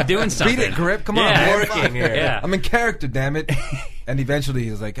 nerd. You're doing something. Beat it, grip. Come on, Yeah. man. Working here. Yeah. I'm in character, damn it. And eventually,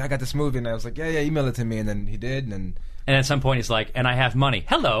 he was like, I got this movie, and I was like, yeah, email it to me, and then he did, and And at some point, he's like, "And I have money."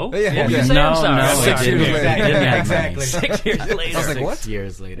 Hello. Yeah, What were yeah. you saying? I'm No, sorry. no, I'm it 6 sorry. years didn't. later. It didn't have Exactly. 6 years later. I was like, what? 6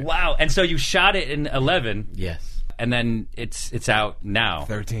 years later. Wow. And so you shot it in 11, Yes. and then it's out now.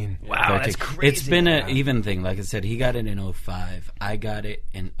 13. Wow, that's 13. crazy. It's been an even thing. Like I said, he got it in 05. I got it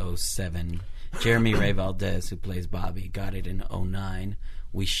in 07. Jeremy Ray Valdez, who plays Bobby, got it in 09.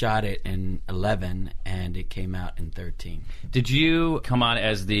 We shot it in 11, and it came out in 13. Did you come on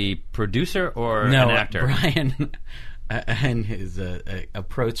as the producer or No, an actor? Brian and his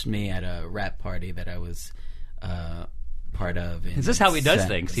approached me at a rap party that I was part of. Is this how he does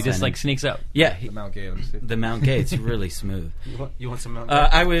things? He just like sneaks up. Yeah, The Mount Gay, let me see. the Mount Gay. It's really smooth. You want some?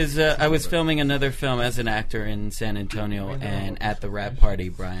 I was filming another film as an actor in San Antonio, and at the rap party,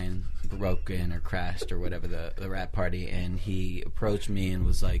 Brian broken or crashed or whatever the rap party, and he approached me and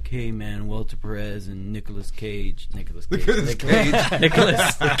was like, "Hey man, Walter Perez and Nicolas Cage, Nicolas Cage,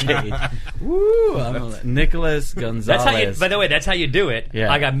 Woo, Nicolas Gonzalez." That's how you. By the way, that's how you do it.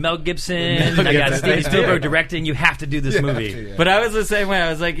 Yeah. I got Mel Gibson. I got Steven Spielberg directing. You have to do this movie. But I was the same way. I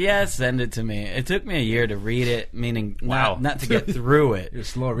was like, "Yeah, send it to me." It took me a year to read it, meaning not to get through it, You're a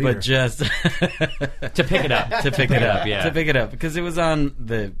slow reader. but just To pick it up. to pick it up, Yeah. to pick it up, because it was on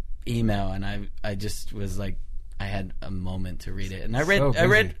the email, and I just was like, I had a moment to read it, and I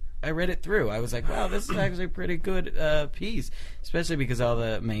read it through. I was like, wow, this is actually a pretty good piece, especially because all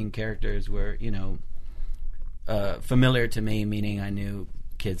the main characters were, familiar to me, meaning I knew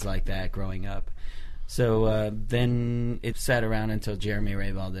kids like that growing up. So then it sat around until Jeremy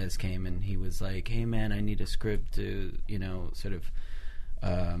Ray Valdez came, and he was like, hey man, I need a script to, sort of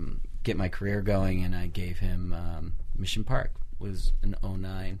get my career going, and I gave him Mission Park. Was in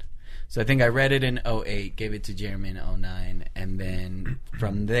 2009. So I think I read it in 2008, gave it to Jeremy in 2009, and then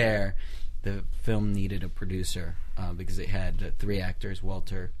from there, the film needed a producer because it had 3 actors,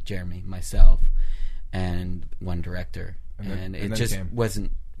 Walter, Jeremy, myself, and 1 director. And it just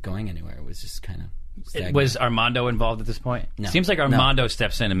wasn't going anywhere. It was just kind of stagnant. Was Armando involved at this point? No. Seems like Armando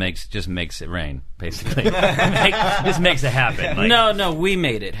steps in and makes it rain, basically. Just makes it happen. Like, No, we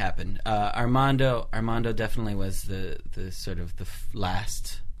made it happen. Armando definitely was the sort of the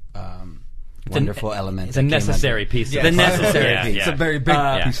last wonderful element. It's a necessary piece. The necessary piece. It's a very big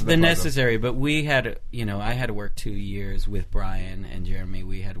piece of the puzzle. Necessary, but we had, I had to work 2 years with Brian and Jeremy.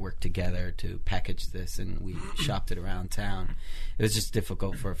 We had worked together to package this, and we shopped it around town. It was just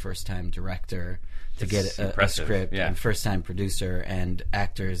difficult for a first-time director to get a script, and first-time producer, and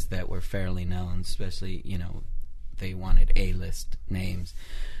actors that were fairly known, especially, they wanted A-list names.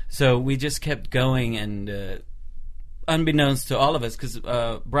 So we just kept going, and unbeknownst to all of us, because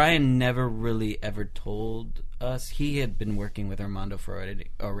Brian never really ever told us. He had been working with Armando for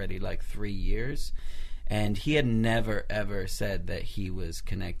already like 3 years, and he had never ever said that he was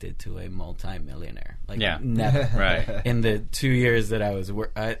connected to a multi-millionaire. Like, never. Right. In the 2 years that I was 2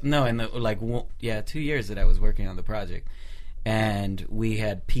 years that I was working on the project, and we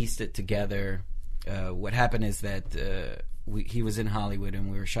had pieced it together. What happened is that he was in Hollywood,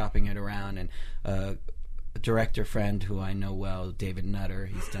 and we were shopping it around, and a director friend who I know well, David Nutter,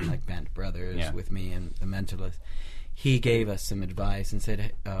 he's done like Band Brothers with me and The Mentalist. He gave us some advice and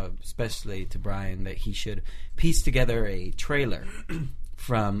said, especially to Brian, that he should piece together a trailer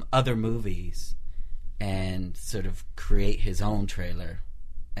from other movies and sort of create his own trailer.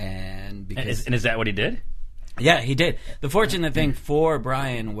 And is that what he did? Yeah, he did. The fortunate thing for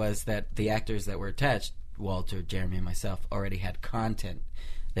Brian was that the actors that were attached, Walter, Jeremy, and myself, already had content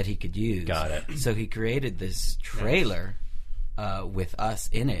that he could use. Got it. So he created this trailer with us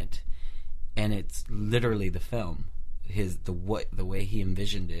in it, and it's literally the film. The way he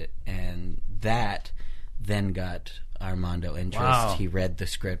envisioned it, and that then got Armando interest. Wow. He read the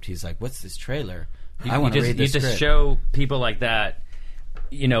script. He's like, "What's this trailer? I want to read this script." You just show people like that,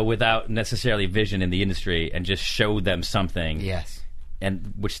 without necessarily vision in the industry, and just show them something. Yes.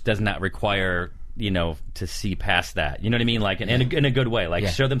 And which does not require to see past that. You know what I mean? Like in a good way. Like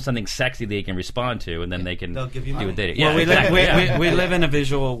show them something sexy they can respond to, and then they can They'll give you do what they do. Well, Yeah, we live in a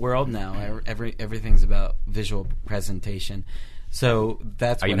visual world now. Everything's about visual presentation. So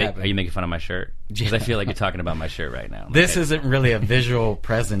that's what happened. Are you making fun of my shirt? Because I feel like you're talking about my shirt right now. This isn't really a visual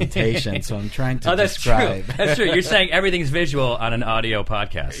presentation, so I'm trying to that's describe. True. That's true. You're saying everything's visual on an audio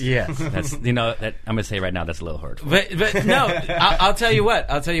podcast. Yes. That's that I'm going to say right now that's a little hurtful. But no, I'll tell you what.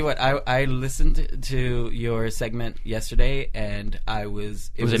 I listened to your segment yesterday, and it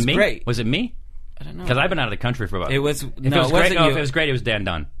was me? great. Was it me? I don't know. Because I've been out of the country for about. It was If no, it was it great, wasn't no, you. if it was great, it was Dan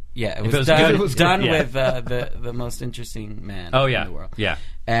Dunn. Yeah, If it was done, good, it was done good. with the most interesting man in the world. Yeah.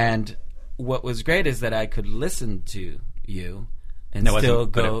 And what was great is that I could listen to you and No, it still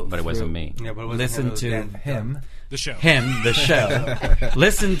wasn't- go. but it wasn't through- me. Yeah, but it wasn't listen him, it was to Dan. Him. The show. the show.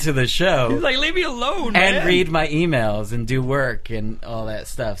 Listen to the show. He's like, leave me alone, and man. read my emails and do work and all that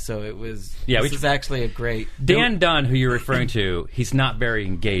stuff. So it was. Yeah, this is actually a great. Dan Dunn, who you're referring to, he's not very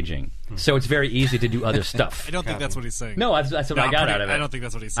engaging. So it's very easy to do other stuff. I don't think that's what he's saying. No, that's what I got out of it. I don't think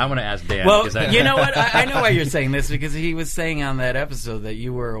that's what he's saying. I want to ask Dan. Well, because you know what? I know why you're saying this, because he was saying on that episode that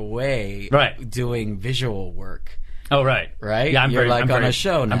you were away doing visual work. Oh, right. Right? Yeah, You're I'm on very, a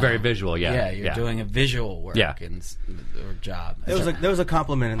show now. I'm very visual, yeah. Yeah, you're doing a visual work or job. There was a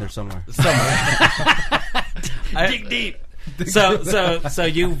compliment in there somewhere. Dig deep. So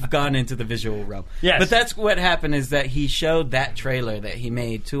you've gone into the visual realm. Yes. But that's what happened, is that he showed that trailer that he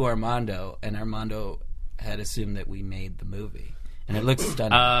made to Armando, and Armando had assumed that we made the movie. and it looks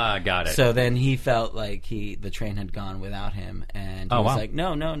stunning. Got it. So then he felt like the train had gone without him, and he Oh, was wow. like,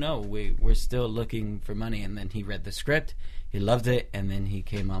 no, we're still looking for money. And then he read the script, he loved it, and then he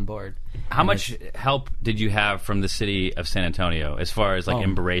came on board. How And much help did you have from the city of San Antonio as far as like Oh.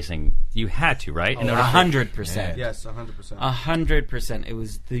 embracing? You had to, right? In order for- 100%. Yes, 100%. 100%. It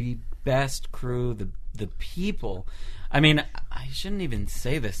was the best crew, the people. I mean, I shouldn't even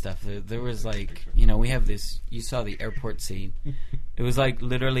say this stuff. There was like, we have this, you saw the airport scene. It was like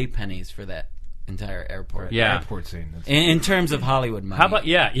literally pennies for that entire airport. Yeah. Airport scene. That's In terms of Hollywood money. How about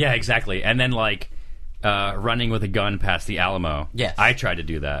yeah, exactly. And then like running with a gun past the Alamo. Yes. I tried to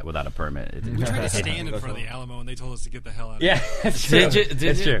do that without a permit. It didn't We work. tried to stand in front of the Alamo, and they told us to get the hell out of Yeah, there. it's true. Did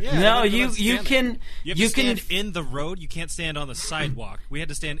It's you? true. Yeah, No, they you let us stand can there. You have you to can stand in the road. You can't stand on the sidewalk. We had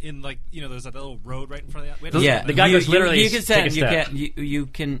to stand in there's that little road right in front of the. We had to yeah. stand The there. guy goes literally You can take a stand. You step. can you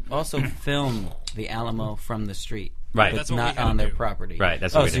can also film the Alamo from the street. Right. But That's what we not had on to their do. property. Right,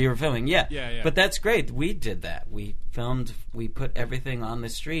 that's what oh, we so did. you were filming, yeah. Yeah. But that's great. We did that. We filmed. We put everything on the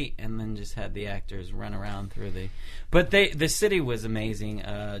street, and then just had the actors run around through the. But the city was amazing.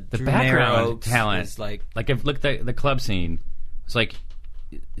 The Drew Mayer background Oaks talent, is like I've looked at the club scene. It's like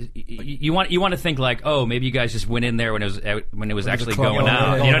you want to think like, oh, maybe you guys just went in there when it was actually club going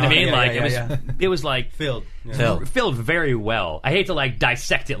out. going You know what I on. mean? Yeah, Like yeah, it was like Filled. Yeah. Phil. filled very well. I hate to like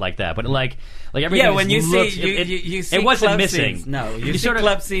dissect it like that, but like everything. Yeah, when you looks, see you see it wasn't club missing. Scenes. No, you see sort of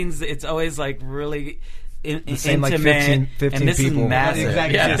club scenes. It's always like really same, like, intimate, 15 and this people. is massive.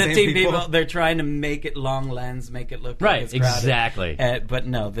 Exactly, Yeah, yeah, same 15 people. people. They're trying to make it long lens, make it look Right, like it's crowded. exactly. But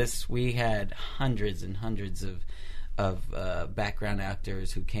no, we had hundreds and hundreds of background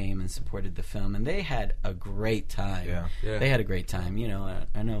actors who came and supported the film, and they had a great time. Yeah. Yeah. They had a great time.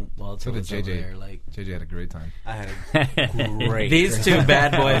 I know Walter So did was over JJ. there. Like JJ had a great time. I had a great. these two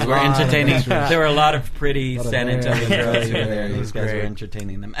bad boys were entertaining. There were a lot of pretty Lot of San hair. Antonio girls who were Yeah, there. it These was guys were great.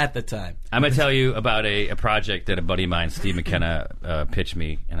 entertaining them at the time. I'm gonna tell you about a project that a buddy of mine, Steve McKenna, pitched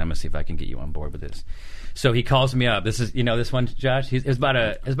me, and I'm gonna see if I can get you on board with this. So he calls me up. This is this one, Josh. It was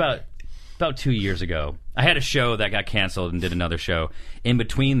about 2 years ago. I had a show that got canceled and did another show. In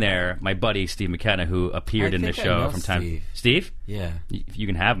between there, my buddy Steve McKenna, who appeared I in the think I show know from time. Steve. Steve, Yeah. you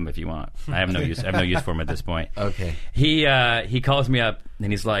can have him if you want. I have no use. I have no use for him at this point. Okay. He calls me up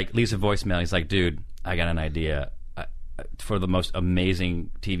and he's like, leaves a voicemail. He's like, dude, I got an idea for the most amazing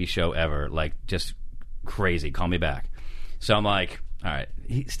TV show ever. Like, just crazy. Call me back. So I'm like, all right.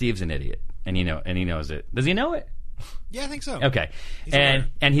 Steve's an idiot, and he knows it. Does he know it? Yeah, I think so. Okay. He's aware.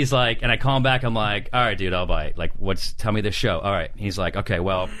 And he's like, and I call him back. I'm like, all right, dude, I'll bite. Like, tell me the show. All right. He's like, okay,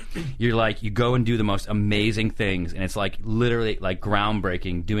 well, you're like, you go and do the most amazing things, and it's like literally like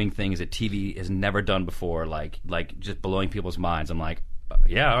groundbreaking, doing things that TV has never done before, like just blowing people's minds. I'm like,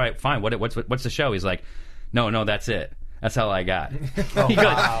 yeah, all right, fine. What's the show? He's like, no, that's it. That's all I got.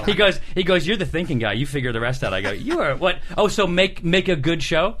 He goes, you're the thinking guy. You figure the rest out. I go, you are what? Oh, so make a good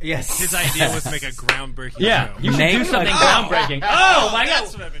show? Yes. His idea was to make a groundbreaking Yeah, show. you should Make do something a- groundbreaking. Oh my god!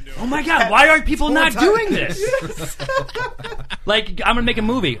 That's what I've been doing. Oh my god! Why aren't people not doing this? Like, I'm gonna make a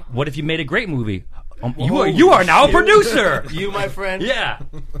movie. What if you made a great movie? You are now a producer. You, my friend. Yeah,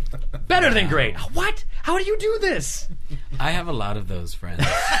 better than great. What? How do you do this? I have a lot of those friends.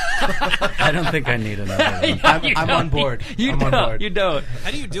 I don't think I need another one. I'm on board. You I'm don't. on board. You don't.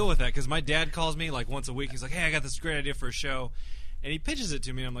 How do you deal with that? Because my dad calls me like once a week. He's like, "Hey, I got this great idea for a show," and he pitches it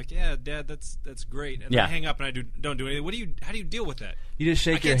to me. And I'm like, "Yeah, Dad, that's great." And Yeah. then I hang up and I don't do anything. How do you deal with that? You just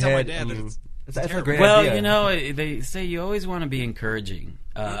I shake your can't tell my head. dad that and- it's that's a terrible. great Well, idea. they say you always want to be encouraging.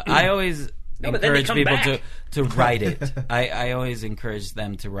 I always but then they encourage come people back. to write it. I always encourage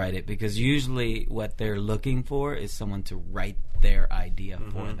them to write it because usually what they're looking for is someone to write their idea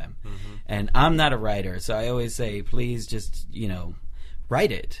for them. And I'm not a writer, so I always say, please just,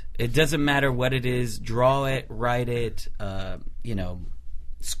 write it. It doesn't matter what it is. Draw it, write it,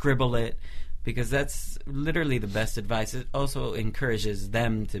 scribble it. Because that's literally the best advice. It also encourages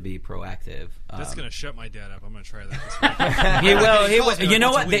them to be proactive. That's gonna shut my dad up. I'm gonna try that this week. He will. He calls me You like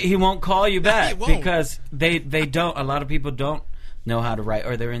know once a what? week. He won't call you back he won't. because they don't. A lot of people don't know how to write,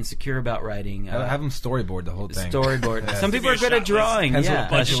 or they're insecure about writing. Have them storyboard the whole thing. Storyboard. Yeah. Some Give people me are a good at shot list. drawing. Pencil, Yeah, a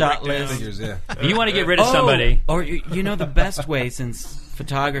budget shot breakdown. list. Figures, yeah. You want to get rid of somebody? Or the best way, since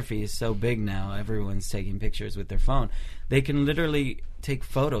photography is so big now, everyone's taking pictures with their phone. They can literally take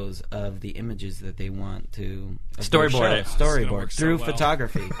photos of the images that they want to of their Storyboard show. it. It's gonna Storyboard work so through well.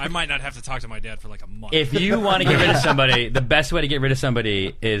 photography. I might not have to talk to my dad for like a month. If you want to get rid of somebody, the best way to get rid of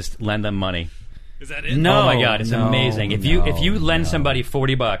somebody is lend them money. Is that it? No. Oh my god, it's no, amazing. If no, you lend no. somebody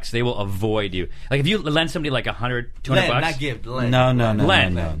 $40, they will avoid you. Like if you lend somebody like $100, $200 Lend, bucks, not give. Lend. No.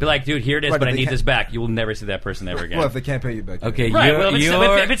 lend. no. Be like, dude, here it is, Right, but but I they need can't- this back. You will never see that person ever again. Well, if they can't pay you back. Okay, right. you're, Well,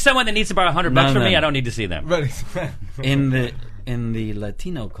 you're if it's someone that needs to borrow $100 No, from me, no. I don't need to see them. Right. in the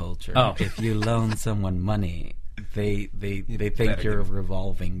Latino culture. Oh. If you loan someone money, they think better you're a give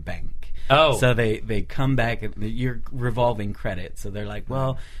revolving bank. Oh. So they come back, you're revolving credit. So they're like,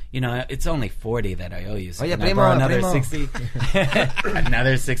 well, it's only 40 that I owe you. So Oh, yeah, can I borrow primo, another primo. 60?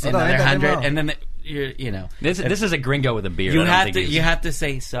 Another 60, Hold on, another I got 100. primo. And then, This is a gringo with a beard. you I don't have think to he's- you have to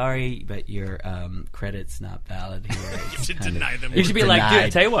say sorry, but your credit's not valid here. You It's should kind of- deny them. You should be like, dude,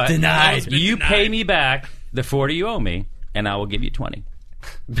 Denied. tell you what, Denied. you Denied. pay me back the 40 you owe me, and I will give you 20.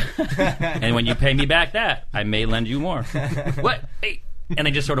 And when you pay me back that, I may lend you more. What? Hey. And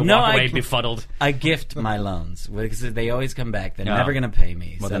they just sort of No, walk I away can- befuddled. I gift my loans because they always come back. They're Oh. never going to pay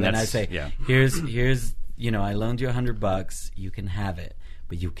me. Well, so then then I that's- say, yeah. here's I loaned you $100. You can have it,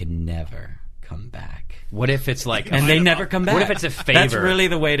 but you can never come back. What if it's like, And they never come back. What if it's a favor? That's really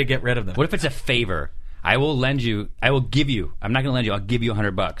the way to get rid of them. What if it's a favor? I will give you. I'm not going to lend you. I'll give you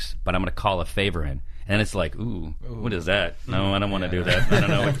 $100, but I'm going to call a favor in. And it's like, ooh, what is that? No, I don't want to do that.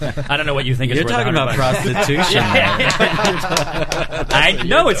 I don't know what you think. You're it's worth talking about $100. prostitution.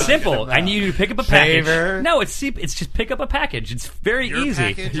 No, it's simple. I need you to pick up a package. Favor. No, it's just pick up a package. It's very Your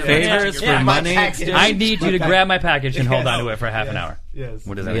easy. package? Favors Yeah. for money. I need you to grab my package and hold on to it for half an hour. Yes.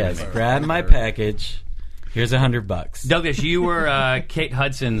 What does that Yes, mean? grab my package. Here's $100. Douglas, you were Kate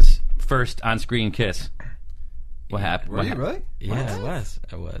Hudson's first on-screen kiss. What happened? Were you really? Yeah,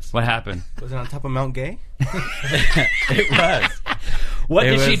 I was. What happened? Was it on top of Mount Gay? It was. What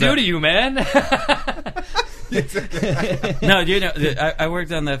It did she was, do to you, man? No, I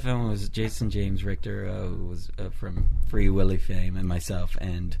worked on that film. It was Jason James Richter, who was from Free Willy fame, and myself,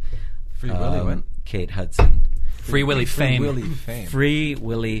 and Free Willy, what? Kate Hudson. Free Willy fame. Willy fame. Free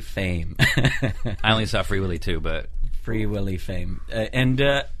Willy fame. I only saw Free Willy 2, but Free Willy fame.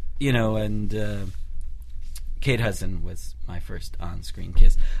 Kate Hudson was my first on-screen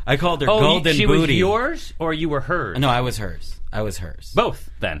kiss. I called her Golden she Booty. was yours or you were hers? No, I was hers. Both,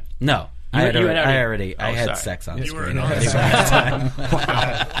 then. No. You I had had Oh, had sorry. sex on You were screen an already by that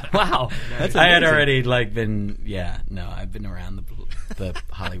time. Wow. I had already I've been around the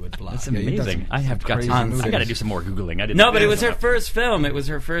Hollywood block. That's you've done amazing. some I have got crazy to. movies. I got to do some more googling. I didn't. No, but it was her first film. It was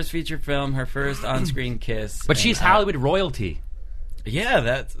her first feature film, her first on-screen kiss. But she's and Hollywood royalty.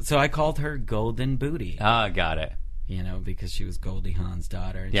 Yeah, so I called her Golden Booty. Ah, got it. Because she was Goldie Hawn's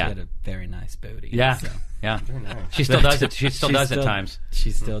daughter, and Yeah. she had a very nice booty. Yeah, so. yeah. She still does it. She still does at times.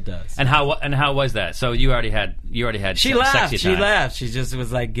 She still does. And how was that? So you already had She se- laughed. Sexy She time. laughed. She just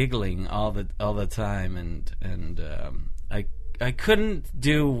was like giggling all the time, and I couldn't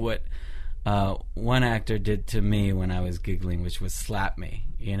do what one actor did to me when I was giggling, which was slap me.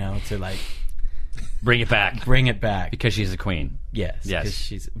 To like Bring it back bring it back because she's a queen. Yes, Yes. because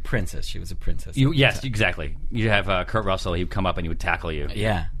she's a princess. She was a princess. You at the yes, time. exactly. You have Kurt Russell. He'd come up and he would tackle you.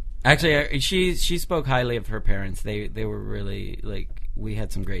 Yeah. Actually, she spoke highly of her parents. They were really we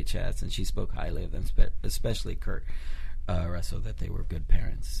had some great chats, and she spoke highly of them, especially Kurt Russell, that they were good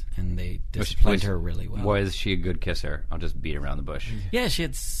parents and they disciplined her really well. Was she a good kisser? I'll just beat around the bush. Yeah, she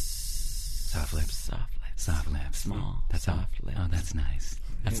had Soft lips. Soft lips. Small, soft lips. Oh, that's nice.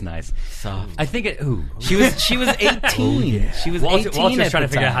 That's nice. Soft. I think it. Ooh. She was 18. She was 18 Walter's at trying the to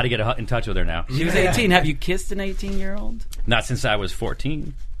figure out time. how to get in touch with her now. She was 18. Have you kissed an 18-year-old? Not since I was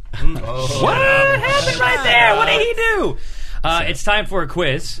 14. What happened right there? What did he do? It's time for a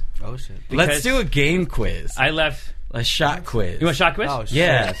quiz. Oh shit! Let's do a game quiz. I left. A shot quiz. You want a shot quiz? Oh, shit.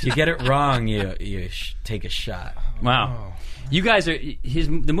 Yeah, if you get it wrong, you take a shot. Wow. You guys are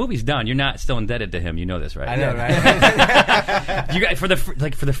the movie's done. You're not still indebted to him. You know this, right? I know, right? You guys, for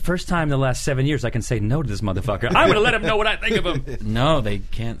the first time in the last 7 years, I can say no to this motherfucker. I'm going to let him know what I think of him. No, they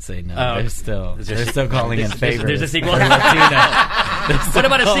can't say no. Oh. They're still calling in There's favors. a sequel. They're Latino. What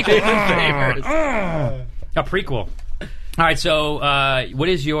about a sequel? Favors. A prequel. All right. So, what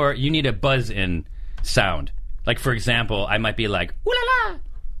is you need a buzz-in sound. Like, for example, I might be like, ooh la la.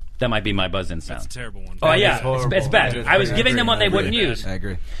 That might be my buzz-in sound. That's a terrible one. Oh, yeah. horrible. It's bad. I was giving them one they wouldn't agree. use. I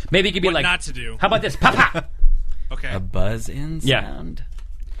agree. Maybe it could be What like, not to do. how about this? Pop, pop. Okay. A buzz-in Yeah. sound.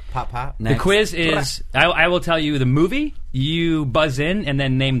 Pop, pop. The Next. quiz is, I will tell you the movie, you buzz in, and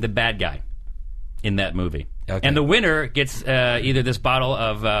then name the bad guy in that movie. Okay. And the winner gets either this bottle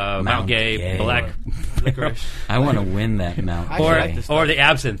of Mount Gay, Gay. Black, Licorice. I want to win that Mount Actually, I like Gay. this or the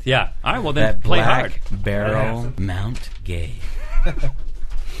absinthe. Yeah. All right, well then That play black hard. barrel Mount Gay.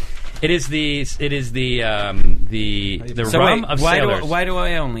 It is the the So rum wait, of why sailors. why do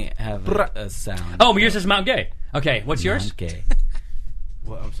I only have a sound? Oh, yours is Mount Gay. Okay, what's yours? Mount Gay.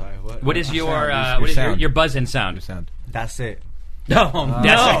 What? I'm sorry. What? What is your sound, what is sound. your buzz-in sound? Your sound. That's it. No,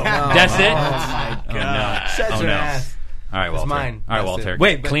 That's it. Oh my god! Shut your ass. All right, Walter. mine. All right, That's Walter. it.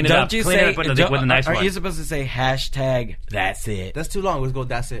 Wait, but clean it don't up. you Clean say? it up with a nice are one. you supposed to say hashtag? That's it. That's too long. Let's go.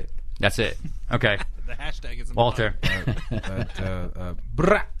 That's it. That's it. Okay, The hashtag is Walter.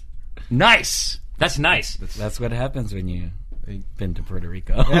 Brah. Nice. That's nice. That's what happens when you've been to Puerto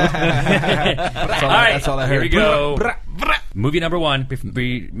Rico. All right, that's all I here heard. we go. Movie number one.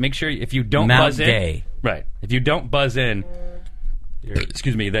 Make sure if you don't Mount buzz in, Gay. right? If you don't buzz in,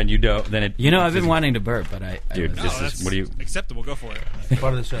 excuse me, then you don't. Then it. You know, I've been wanting to burp, but I Dude, was- this that's is what do you? acceptable. Go for it.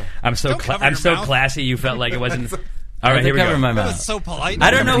 Part of the show. I'm so Don't cover I'm your so mouth. classy. You felt like it wasn't. All I right, have to here we cover go. my That mouth. was so polite. I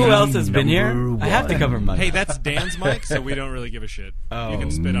don't know who else has been here. Number I have to one. cover my Hey, mouth. that's Dan's mic, so we don't really give a shit. You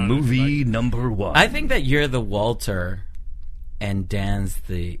can spit on it. if Movie you like. number one. I think that you're the Walter, and Dan's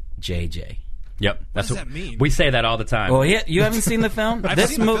the JJ. Yep, that's does that mean? We say that all the time. Well, you haven't seen the film. I've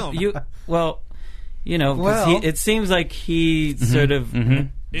This seen the mo- film. You well, you know, 'cause Well- it seems like he sort of.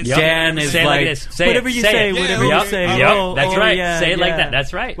 It's- Dan is Say it like, like this. Say whatever it. you Say say, it. whatever Yeah, you say. Yep, Oh, that's oh, right. yeah, say it like yeah. that.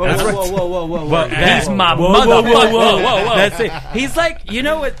 That's right. Whoa, That's whoa, right. whoa, whoa, whoa, whoa, Well, whoa. He's my whoa, mother. whoa, whoa, Whoa, whoa. That's it. He's like, you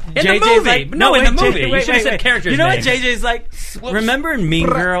know what? In the JJ's movie. like, No, in the wait, movie. You wait, should've wait, said wait. character's You know name. what JJ's like? Remember in Mean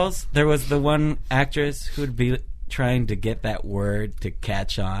Girls, there was the one actress who'd be trying to get that word to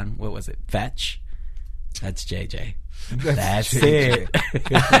catch on. What was it? Fetch. That's JJ. That's it.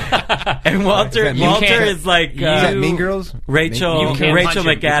 And Walter is like Is that Mean Girls? Rachel You can't Rachel punch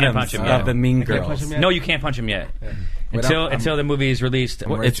him. You can't McAdams punch him, of yeah. the Mean Can't punch Girls. him yet? No, you can't punch him yet. But Until the movie is released.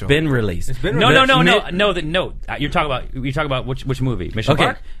 I'm It's Rachel. been released. No. The No. You're talking about which movie? Mission Okay,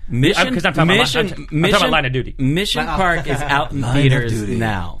 Park. Mission. Because I'm talking about I'm talking about Line of Duty Mission Park is out in theaters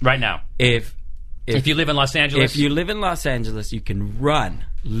now. right now. If you live in Los Angeles, if you live in Los Angeles, you can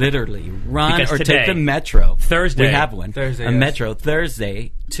literally run, Because or today, take the metro. Thursday- we have one. Thursday, a yes. metro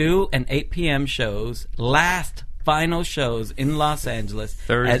Thursday, 2 and 8 p.m. shows. Last final shows in Los Angeles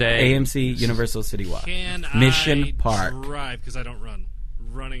Thursday. at AMC Universal City Walk. Can Mission I Park. drive? Because I don't run.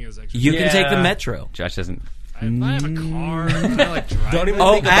 Running is actually. You can take the Yeah. metro. Josh doesn't. I have a car. I like driving. Don't even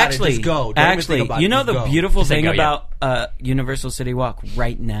Oh, think about actually, it. Just go. Don't even actually, think about you it. know Just the go. beautiful Just thing go, yeah. about Universal City Walk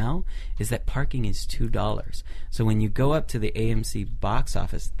right now is that parking is $2. So when you go up to the AMC box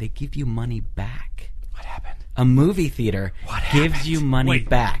office, they give you money back. What happened? A movie theater gives you money Wait,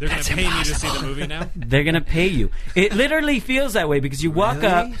 back. they're going to pay me to see the movie now? They're gonna pay you. It literally feels that way because you walk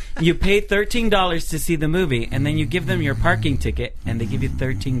up, you pay $13 to see the movie, and then you give them your parking ticket, and they give you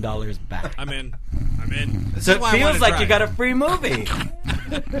 $13 back. I'm in. This So is it why I wanna feels like you drive. got a free movie.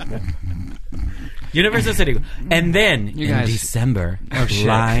 Universal City, and then in guys- December, shit.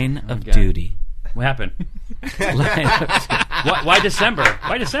 Line of Okay. Duty. What happened? Line of- Why December?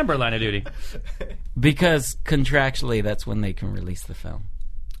 Why December? Line of Duty. because contractually, that's when they can release the film.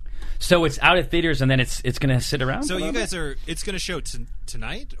 So it's out at theaters, and then it's going to sit around. So for a you little guys are. It's going to show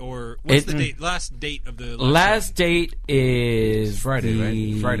tonight, or what's the date? Last date of the Last date is Friday,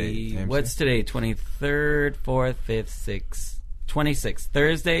 the- right? Friday, AMC. What's today? 23rd, 4th, 5th, 6th, 26th.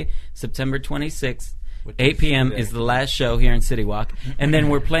 Thursday, September 26th. 8 p.m. is the last show here in City Walk. And then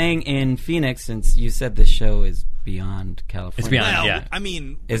we're playing in Phoenix since you said the show is beyond California. It's beyond, Well, yeah. I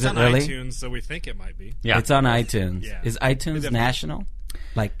mean, Is it's it on really? iTunes, so we think it might be. Yeah. It's on iTunes. Yeah. Is iTunes Definitely. national?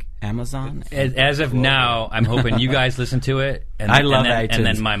 Like Amazon? As of now, I'm hoping you guys listen to it. And, I love and then, iTunes. And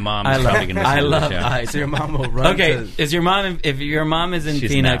then my mom's I love, probably going to listen I to love the show. iTunes. So your mom will run. Okay, to- is your mom? If your mom is in She's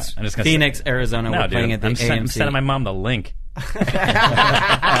Phoenix, not. I'm just gonna Phoenix, say- Arizona, No, we're dude, playing at the I'm AMC. sending my mom the link.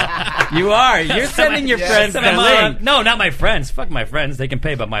 You are. You're sending your friends the Send my mom- link. No, not my friends. Fuck my friends. They can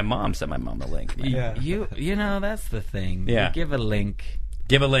pay, but my mom sent my mom the link. Yeah. You know that's the thing. Yeah. You give a link.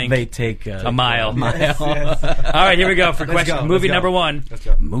 Give a link. They take a mile. A mile. Yes. All right, here we go for Let's question. go, Movie let's go. number one. Let's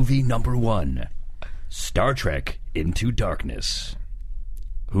go. Movie number one. Star Trek Into Darkness.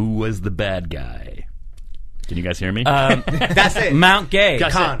 Who was the bad guy? Can you guys hear me? That's it. Mount Gay.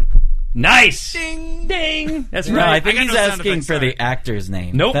 That's Khan. Nice. Ding. Ding. That's No, right. I think I got he's no sound asking effects, for sorry. the actor's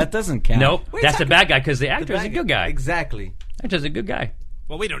name. Nope. That doesn't count. Nope. What are you That's the talking bad guy because the actor's a bad good guy. Exactly. Actor's a good guy.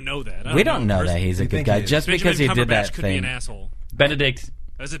 Well, we don't know that. I We don't know personally. that he's a You good think guy he is? just Benjamin because he did Cumberbatch that could be an thing. asshole. Benedict.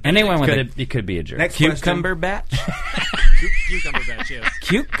 Is it Anyone with Benedict? a He could be a jerk. Next question. cucumber batch. Cumberbatch, yes.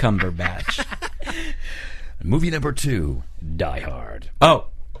 Cucumber batch. Movie number two. Die Hard. Oh.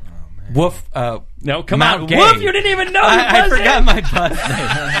 Woof. No, come Mount on. Gay. Woof, you didn't even know. I forgot my buzz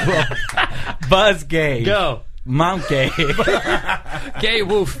name. Buzz Gay. Go. Mount Gay. Gay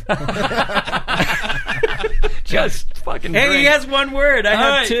woof. Just fucking Hey, great. he has one word. I All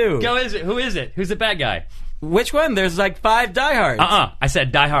have right, two. Go. Is it? Who is it? Who's the bad guy? Which one? There's like 5 Die Hards. I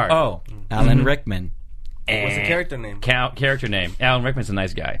said Die Hard. Oh, Alan Rickman. What's the character name? Character name. Alan Rickman's a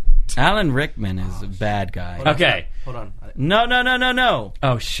nice guy. Alan Rickman is a bad guy. Okay. Hold on. No.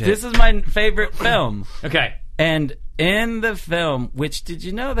 Oh, shit. This is my favorite film. Okay. And in the film, which did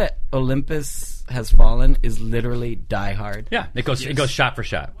you know that Olympus Has Fallen is literally Die Hard? Yeah, it goes shot for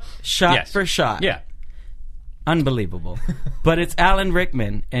shot. Shot for shot. Yeah. Unbelievable. But it's Alan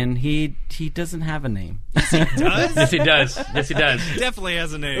Rickman, and he doesn't have a name. Does? Yes, he does. Yes, he does. Definitely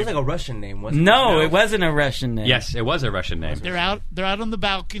has a It was name. like a Russian name, wasn't it? No, it wasn't a Russian name. Yes, it was a Russian name. They're out on the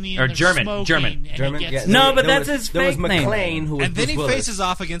balcony. And Or they're German, smoking, German. and he German? gets- Yeah, No, but there that's was- his There was fake name. McClane, who was And then Bruce he Willis. faces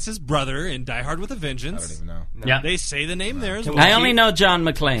off against his brother in Die Hard with a I don't Vengeance. even know. Yeah. They say the name there as well. I only know John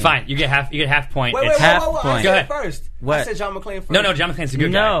McClane. Fine, you get half point. Wait, It's half I point. said Go it ahead. first. What? I said John McClane first. No, John McClane's a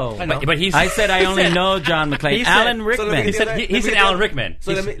good No. guy. But he's. I said I only said- know John McClane. He said- Alan So let me Rickman. get He said Let me he said get Alan that- Rickman.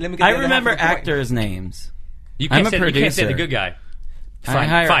 So let me get I the other remember half of the point. actors' names. You I'm can't a say you can't say the producer. good guy. I Fine,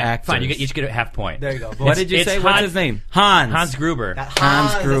 hire fine, actors. fine. You each get a half point. There you go. What did you It's say? What's Hans- his name? Hans. Hans Gruber. That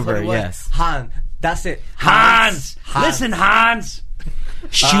Hans that's Gruber, what it was. yes. Hans. That's it. Hans. Listen, Hans.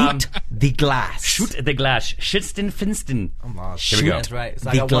 Shoot the glass. Shoot the glass. Schützen Finsten. I'm lost. Here we go. That's right. So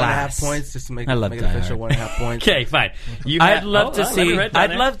I The got glass. 1.5 points just to make I love it Die official. Hard. 1.5 points. Okay, fine. I'd love to let me see. write down I'd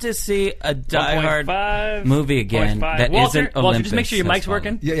there. love to see a Die Hard 1.5, movie again 0.5. that Walter, isn't Walter, Olympus. just make sure your Has mic's Fallen.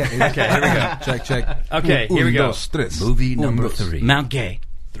 working. Yeah. Okay, here we go. Check. Okay, here we go. Dos, tres. Movie number 3. Mount Gay.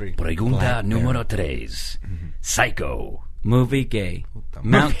 Pregunta número 3. Psycho. Movie gay.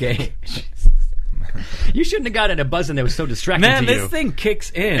 Mount Gay. You shouldn't have gotten a buzzing that was so distracting Man, to you. this thing kicks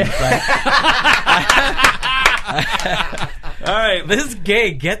in. Like, All right, this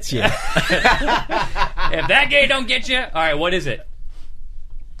gay gets you. if that gay don't get you, all right, what is it?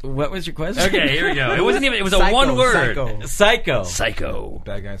 What was your question? Okay, here we go. It wasn't even. It was a Psycho, one word. Psycho. Psycho. Psycho.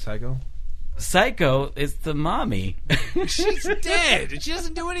 Bad guy Psycho. Psycho is the mommy. She's dead. She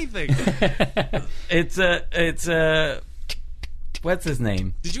doesn't do anything. It's a. What's his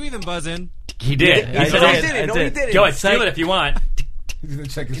name? Did you even buzz in? He did. I He said did. it. No, he didn't. Go ahead, steal it if you want. He's gonna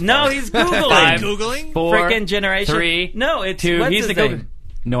check his No, phone. he's Googling. 5, Googling? 4, Frickin' generation. 3, No, it's 2. what's He's his the name?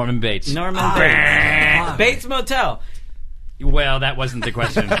 Norman Bates. Norman Bates. Bates Motel. Well, that wasn't the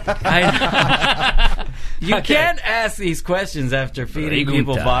question. You Okay. can't ask these questions after feeding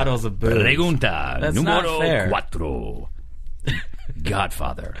people Pregunta. bottles of booze. Pregunta That's not fair. número 4.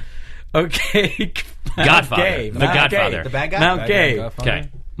 Godfather. Okay. Godfather. Gay. The Mount Godfather. Gay. The bad guy? Mount Bad Gay. guy, Godfather. Okay.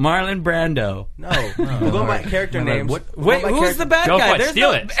 Marlon Brando. No. We're going by character names. Wait, who's the bad Go guy? for it. There's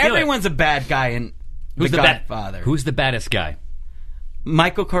Steal no- it. Steal it. Everyone's a bad guy in Who's The the Godfather. Who's the baddest guy?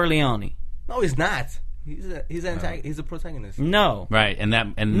 Michael Corleone. No, he's not. He's a protagonist. No. Right, and that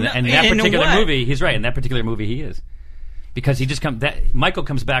No, that in particular what? movie, he's right. In that particular movie, he is because he just Michael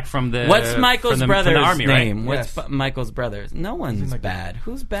comes back from the What's Michael's from the brother's army, name? right? What's Michael's brother's? No one's bad.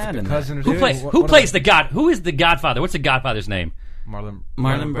 Who's bad in that? Cousin or Who something? plays What- Who what plays are the God? Who is the Godfather? What's the Godfather's name? Marlon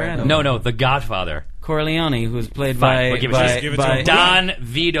Brando. No, the Godfather. Corleone, who's played Fine, by, we'll give it by, to you. Give it to by him. Don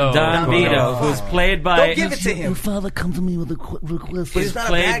Vito. Don Vito, who's played by Don't give it to him. Father come to me with a request. He's not a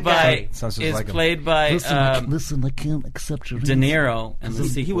played bad by guy. Sounds just is like him. played by Listen, I can't accept your De Niro in the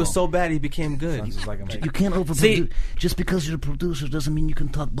sequel. He was so bad he became good. Sounds just like him. You can't overproduce. See- Just because you're a producer doesn't mean you can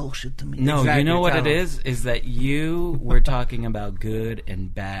talk bullshit to me. No, you Exactly, know what it tell is that you were talking about good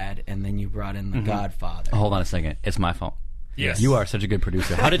and bad, and then you brought in the Godfather. Hold on a second. It's my fault. Yes. You are such a good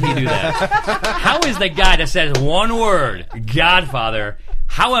producer. How did he do that? How is the guy that says one word, Godfather?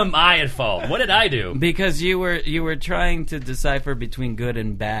 How am I at fault? What did I do? Because you were trying to decipher between good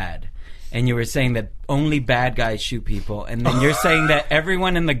and bad, and you were saying that only bad guys shoot people, and then you're saying that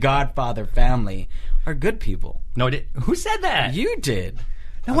everyone in the Godfather family are good people. No, who said that? You did.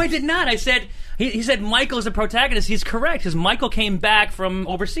 No, I did not. I said he said Michael is the protagonist. He's correct because Michael came back from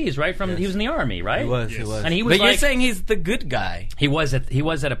overseas, right? He was in the army, right? He was. And he was But like, you're saying he's the good guy. he was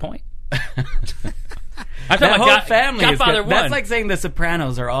at a point. I'm That talking whole about family is Godfather good. That's 1. like saying the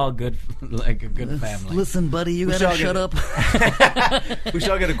Sopranos are all good, like a good family. Listen, buddy, you We gotta shall shut up. We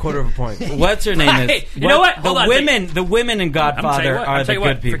shall get a quarter of a point. What's her name? Hey, you know what? Hold on, The women in Godfather are the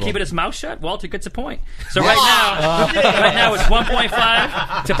good people. For keeping his mouth shut, Walter gets a point. So right now it's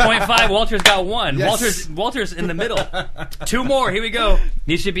 1.5 to 0.5. Walter's got 1. Yes. Walter's in the middle. 2 more. Here we go.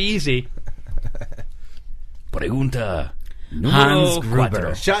 These should be easy. Pregunta Hans número Gruber.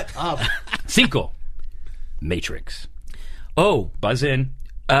 4. Shut up. 5. Matrix. Oh, Buzz in.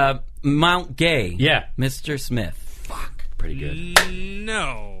 Mount Gay. Yeah. Mr. Smith. Pretty good.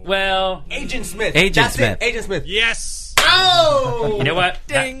 No. Well, Agent Smith. Agent That's Smith. It. Agent Smith. Yes. Oh! you know what?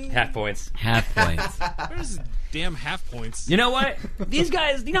 Ding. Half points. Half points. Where's damn half points? You know what? These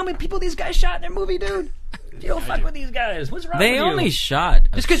guys, you know how many people these guys shot in their movie, dude? You don't fuck with these guys. What's wrong They with you? only shot.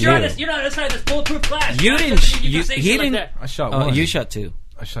 Just because you're on this side of this bulletproof glass. You That didn't. doesn't mean you You, can say he shit like didn't. I shot Oh, one. you shot two.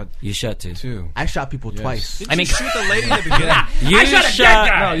 I shot You shot two. two. I shot people twice. I mean, shoot the lady in the beginning. You I shot a dead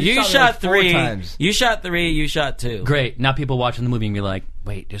guy. No, you you shot me shot like 4 three. times. You shot three. You shot two. Great. Now people watching the movie and be like,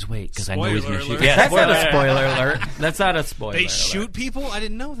 wait, just wait, because I know he's going to Spoiler shoot. alert. Yeah, That's not a alert. spoiler alert. That's not a spoiler. They alert. shoot people? I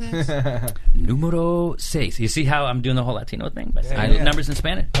didn't know that. Numero seis. You see how I'm doing the whole Latino thing? By saying yeah. numbers in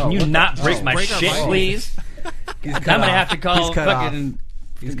Spanish. Can you what not the- break oh. my Break our shit, balls. please? He's I'm going to have to call He's cut off. fucking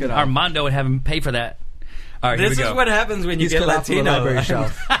He's cut off. Armando and have him pay for that. All right, This here we is go. what happens when you He's get cut off from the Latino. library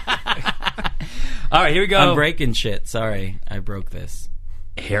shelf. All right, here we go. I'm breaking shit. Sorry, I broke this.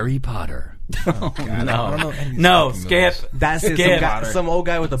 Harry Potter. No, know any no, fucking skip. movies. That's it. Skip. Some old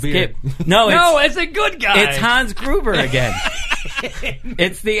guy with a beard. Skip. No, No, it's, it's a good guy. it's Hans Gruber again.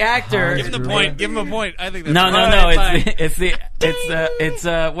 It's the actor. Give him the point. Give him a point. I think that's No, right. no, no. Fine.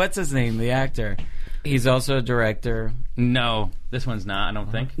 It's what's his name? The actor. He's also a director. No, this one's not, I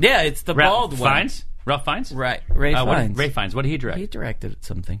don't think. Yeah, it's the bald one. Fiennes? Ralph Fiennes? Right, Ray Fiennes. Ray Fiennes. What did he direct? He directed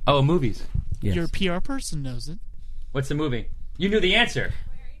something. Oh, movies. Yes. Your PR person knows it. What's the movie? You knew the answer.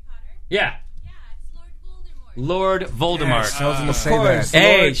 Harry Potter? Yeah. Yeah, it's Lord Voldemort. Lord Voldemort. Yes, I was gonna say course. that.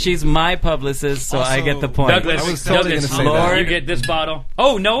 Hey, she's my publicist, so I get the point. Douglas, I was totally Douglas, gonna say Lord, that. you get this bottle.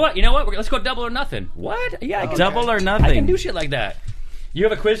 Oh, no, what? You know what? Let's go double or nothing. What? Yeah, I can, Double or nothing. I can do shit like that. You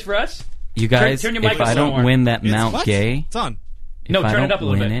have a quiz for us? You guys, Turn your mic if up I some don't more. win that It's Mount what? Gay, It's on. if No, I turn it don't up a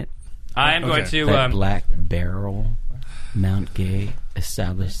little win bit. it, I am going Okay. to. that Black Barrel Mount Gay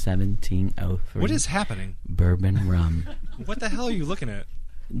established 1703. What is happening? bourbon rum? What the hell are you looking at?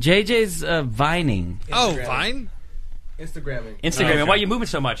 JJ's vining. Oh, Vine? Instagramming. Instagram. Okay. Why are you moving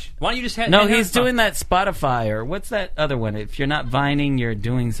so much? Why don't you just have? No, he's doing that Spotify or what's that other one? If you're not vining, you're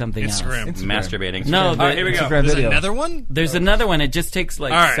doing something Instagram. else. masturbating. No, All right, here we go. Instagram There's video. another one? There's another one. It just takes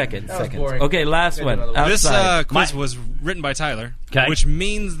like All right. seconds. That was boring. Okay, last Maybe one. another one. This Outside. quiz was written by Tyler, 'Kay. which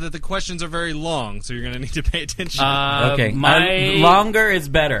means that the questions are very long, so you're going to need to pay attention. Okay, My longer is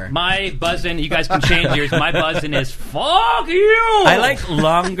better. My buzzing. You guys can change yours. My buzzing is fuck you. I like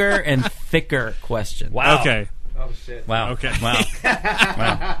longer and thicker questions. Wow. Okay. Oh shit. Wow. Okay. Wow.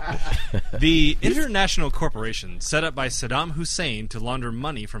 Wow. The international corporation set up by Saddam Hussein to launder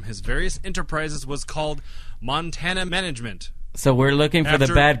money from his various enterprises was called Montana Management. So we're looking for the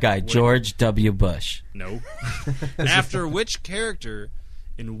After- bad guy, wait. George W. Bush. No. After which character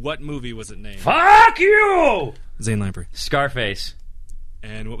in what movie was it named? Fuck you. Zane Lamprey. Scarface.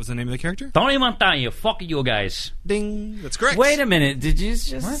 And what was the name of the character? Tony Montana. Fuck you guys. Ding. That's correct. Wait a minute. Did you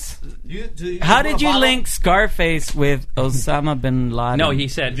just? You How did you link Scarface with Osama bin Laden? No, he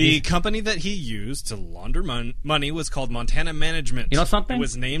said The company that he used to launder money was called Montana Management. You know something? It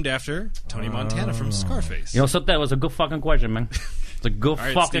was named after Tony Montana from Scarface. You know something? That was a good fucking question, man. It's a good All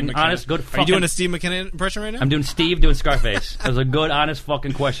right, fucking Steve McKenna. honest good. Are Fucking, you doing a Steve McKenna impression right now? I'm doing Steve doing Scarface. That was a good honest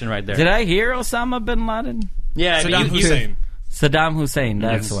fucking question right there. Did I hear Osama bin Laden? Yeah, Saddam but you, Hussein. Saddam Hussein.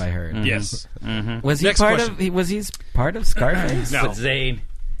 That's Yes. who I heard. Yes. Was he Next part question. of? Was he part of Scarface? No. But Zane.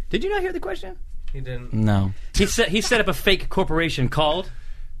 Did you not hear the question? He didn't. No. He set up a fake corporation called.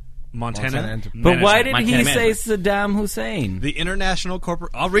 Montana. Montana. But why did Montana he say Management. Saddam Hussein? The International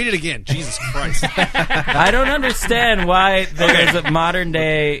Corporate. I'll read it again. Jesus Christ. I don't understand why there's a modern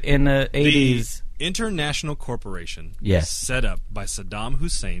day in the 80s. The International Corporation Yes. set up by Saddam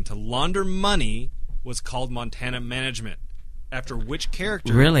Hussein to launder money was called Montana Management. After which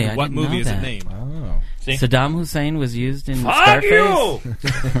character? Really? in I what didn't movie know is that. it named? Oh. See? Saddam Hussein was used in Fuck Scarface. you!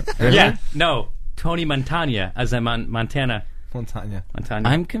 Really? Yeah, no. Tony Montana as in Montana. Montana. Montana.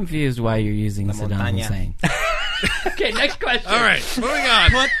 I'm confused why you're using Saddam montaña. Hussein Okay, next question. All right, moving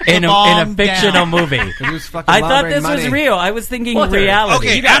on. in a fictional movie. He was fucking I thought laundering this was money. real. I was thinking Walter. reality.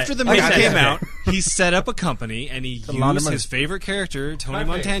 Okay, You got after it. the movie got came it. out, he set up a company and he launder used money. his favorite character, Tony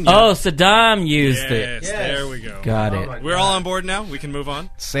Montana. Oh, Saddam used yes, it. there we go. Got it. We're all on board now. We can move on.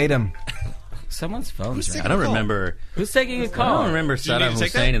 Saddam. Someone's phone's Who's ringing. I don't remember. Who's taking a I call? don't remember you need Saddam to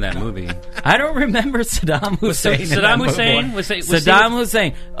take Hussein that? in that movie. I don't remember Saddam Hussein. in Saddam that movie. Hussein was Saddam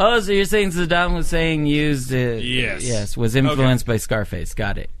Hussein. Oh, so you're saying Saddam Hussein used it? Yes. Yes, was influenced by Scarface.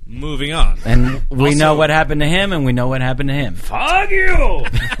 Got it. Moving on. And we Also- know what happened to him, and we know what happened to him. Fuck you!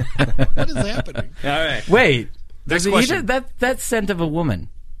 What is happening? All right. Wait, Next you question. did that's scent of a woman.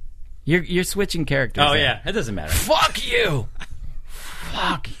 You're switching characters. Oh there. yeah, it doesn't matter. Fuck you.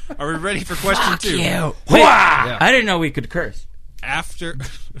 Fuck. Are we ready for question two? You. Wait, I didn't know we could curse. After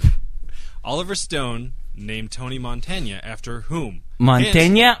Oliver Stone named Tony Montana after whom?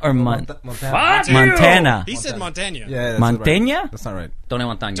 Montana or Fuck you! Montana? He said Montana. Yeah, that's Montana? Right. That's not right. Tony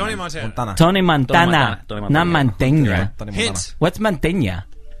Montana. Tony Montana. Montana. Tony Montana. Tony Montana. Not Montana. Tony Montana. Hint. What's Montana?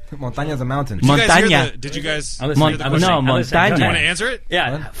 Montaña's a mountain. Did you guys hear Montaña. Did you guys? I'm listening. hear the I'm question? listening. No, I'm listening. Montaña. Go You ahead. want to answer it?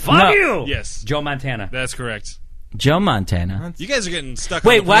 Yeah. What? Fuck No. you. Yes. Joe Montana. That's correct. Joe Montana. You guys are getting stuck.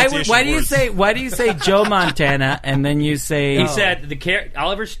 Wait, on the why pronunciation do you words. say Joe Montana and then you say He said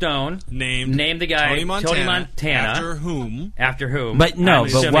Oliver Stone named the guy Tony Montana, after whom? After whom? But no, I'm but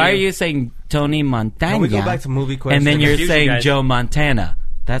assuming why are you saying Tony Montana? Can we go back to movie questions? and then you're Confuse you saying guys. Joe Montana.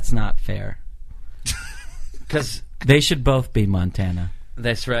 That's not fair. Because They should both be Montana.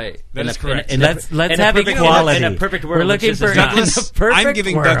 that's right. That is correct. Let's in a have perfect- equality. In a perfect world, We're looking it's for just as Douglas, in a perfect I'm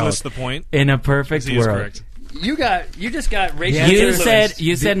giving world. Douglas the point. In a perfect He is world. correct. You just got racially You influenced. said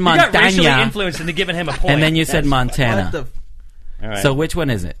You got racially Montana, influenced into giving him a point. and then you said What Montana. the All right. So which one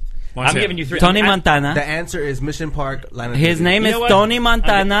is it? I'm Montana. giving you three. Tony I'm- Montana. The answer is Mission Park. Line of His Duty. name You is know what? Tony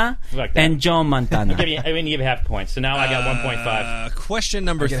Montana Fuck that. and Joe Montana. I'm going to give you half points. So now I got 1.5. Question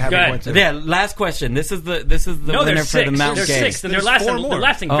number I get 3. half Go a ahead. point too. Yeah, last question. This is the No, winner there's for the six. Mount There's Gay. 6, and they're There's lasting. four They're more.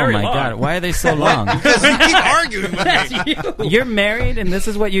 lasting Oh very my long. god, why are they so long? Because you keep arguing with That's me. you. You're married and this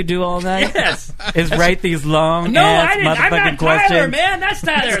is what you do all night? Yes. Is write these long No, ass I didn't. I'm motherfucking not questions. Tyler, man. That's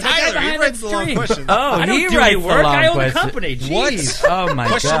Tyler. That's The guy Tyler. He behind writes the the long screen. questions. Oh, I don't he do writes any the work. long I own the questions. company. Jeez. Oh my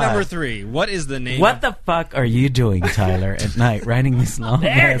Question god. number 3. What is the name? What the fuck are you doing, Tyler, at night writing these long There,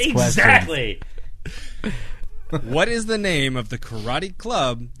 ass questions? exactly. What is the name of the karate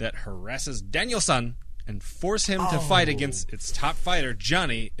club that harasses Daniel-san and force him to fight against its top fighter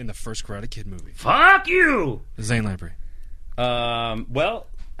Johnny in the first Karate Kid movie? Fuck you. Zane Lamprey. Well,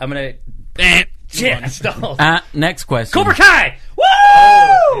 I'm gonna. Eh. Shit, I stalled. Next question. Cobra Kai.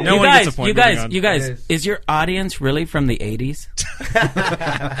 Woo! No you one guys, gets a point. you Moving guys, on. you guys. It is. Is your audience really from the 80s?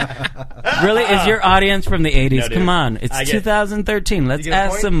 Really, is your audience from the 80s? No, dude. Come on, it's I get- 2013. Let's You get a ask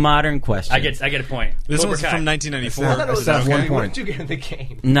point? some modern questions. I get a point. This Cobra one's Kai. from 1994. I thought it was Is that That's okay? 1 point. What did you get in the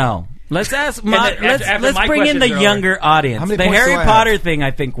game? No, let's ask. then after Let's my bring in the questions are younger audience. How many The points Harry do I Potter have? thing,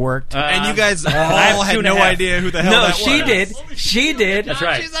 I think, worked. And you guys all have had 2.5. no idea who the hell no, that she was. did. She did. That's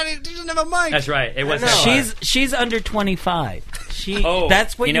right. She doesn't have a mic. That's right. It was. She's under 25. She. Oh,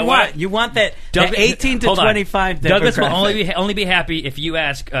 that's what you you, know want. what? You want that Douglas- 18 to hold on. 25. Douglas will demographic. only be happy if you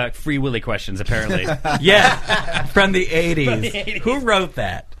ask Free Willy questions. Apparently, Yeah, from the 80s. From the 80s. Who wrote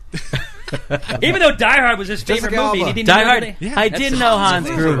that? even though Die Hard was his favorite Jessica movie, Alba. he didn't Die know Hard. really- I did know Hans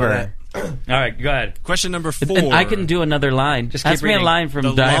Gruber. All right, go ahead. Question number 4. And I can do another line. Just keep Ask me a reading. line from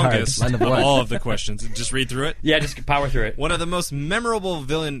the Die longest Hard. of all of the questions. Just read through it. Yeah, just power through it. One of the most memorable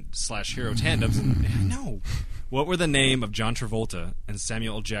villain/hero tandems. No. What were the name of John Travolta and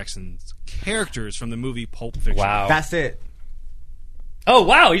Samuel L. Jackson's characters from the movie Pulp Fiction? Wow. That's it. Oh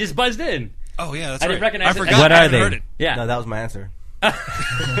wow, he just buzzed in. Oh yeah, that's I right. didn't recognize I it. forgot. What I are hadn't they? heard it. Yeah, No, that was my answer. he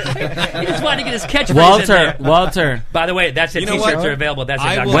just wanted to get his catchphrase in Walter. there. Walter. By the way, that's it. You know T-shirts what? are available. That's I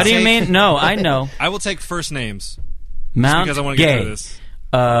exactly will What do you take- mean? No, I know. I will take first names Mount because I want to get Gay. through this.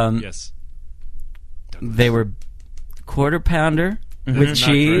 Yes. They were quarter pounder with Not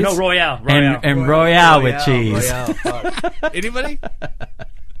cheese. No Royale. and Royale with cheese. Royale, fuck. Anybody?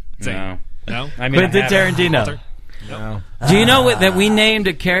 No. No. I mean, Quentin I have- Tarantino. Walter? No. Do you know that we named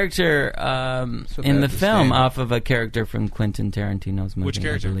a character in the bad film mistake. off of a character from Quentin Tarantino's movie? Which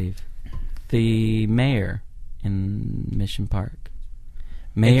character? I believe. The mayor in Mission Park.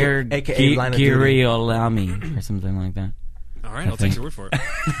 Mayor AKA Line of Duty. Girolami or something like that. All right, I'll take your word for it.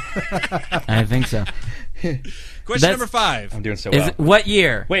 I think so. Question That's- number 5. I'm doing so Is well. it, what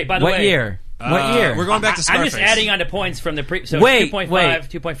year? Wait, by the what way- year? What year? We're going back to I'm Scarface. just adding on to points from the pre. So Wait, 2.5, wait.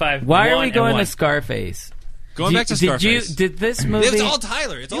 2.5. Why are 1, we and going 1. to Scarface? Going back to Scarface. Did this movie? It's all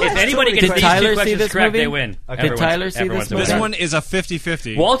Tyler. It's all If Tyler. anybody Did gets these Tyler two see questions this correct, movie? they win. Did Tyler see everyone's this movie? This one is a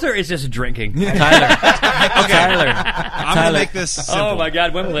 50-50. Walter is just drinking. Tyler. Okay. Tyler. I'm going Tyler. to make this simple. Oh my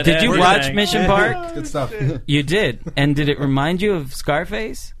God, Wimbledon. Did you We're watch saying- Mission Park? Good stuff. You did. And did it remind you of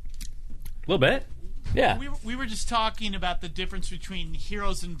Scarface? A little bit. Yeah. We were just talking about the difference between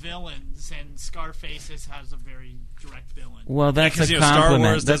heroes and villains, and Scarface has a very direct villain. Well, that's 'cause, a you know, Star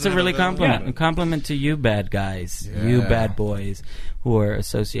compliment. Wars That's doesn't a have really a villain. compliment. Yeah. A compliment to you bad guys. Yeah. You bad boys who are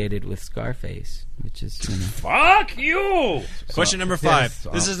associated with Scarface, which is, you know. Fuck you. Question number 5. Yes,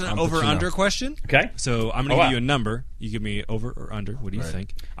 This is an Al Pacino. over-under question. Okay. So I'm going to Oh, give wow. you a number. You give me over or under. What do you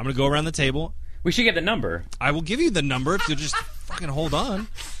think? I'm going to go around the table. We should get the number. I will give you the number if you just fucking hold on.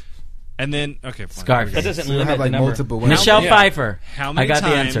 And then, okay, fine. Scarface. That doesn't So you limit have the like number. multiple winners. Michelle Yeah. Pfeiffer. How many I got the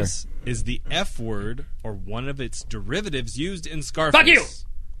times answer. is the F word or one of its derivatives used in Scarface? Fuck you.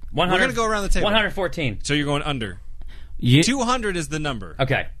 100, We're going to go around the table. 114. So you're going under. You, 200 is the number.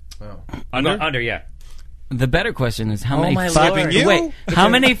 Okay. Under? Under, yeah. the better question is how Oh, many my fuck Lord. You? wait, how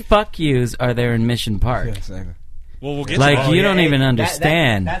many fuck yous are there in Mission Park? Yeah, exactly. Well, we'll get like to that. you don't even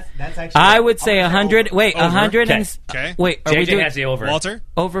understand. That's actually. I would say 100. Wait, 100 and Okay. wait. Are we JJ doing has the over. Walter?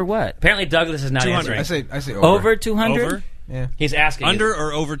 over what? Apparently, Douglas is not 200. answering. I say over. Over 200. Over? Yeah. He's asking. Under you.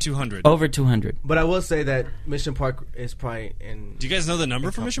 or over 200? Over 200. But I will say that Mission Park is probably in. Do you guys know the number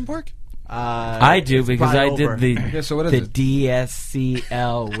for Mission Park? I do it's because I probably over. did the Yeah, so what is the it?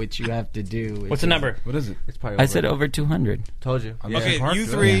 DSCL, which you have to do. which What's the is- number? What is it? It's probably over. I said over 200. Told you. Yeah. Okay, Park? you Yeah.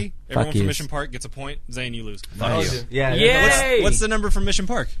 three, everyone Fuck from yous. Mission Park gets a point. Zane, you lose. Told you. Yeah. Yay! What's the number from Mission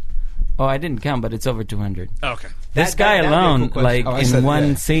Park? Oh, I didn't count, but it's over 200. Oh, okay. This That- guy that'd be a alone, cool question. like Oh, I in said- one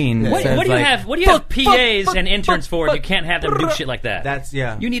yeah. scene, Yeah. What, says what do you like, have? What do you have PAs and interns for? If you can't have them do shit like that. That's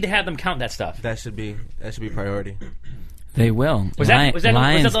You need to have them count that stuff. That should be priority. They will. Was that the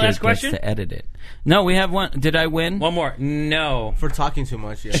Lionsgate last question? gets to edit it. No, we have one. Did I win? One more. No. For talking too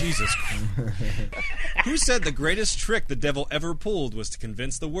much. Yeah. Jesus Christ. Who said the greatest trick the devil ever pulled was to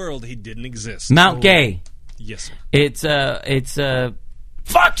convince the world he didn't exist? Mount Gay. Yes, sir. It's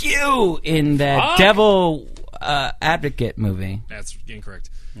fuck you in that Fuck. Devil Advocate movie. That's incorrect.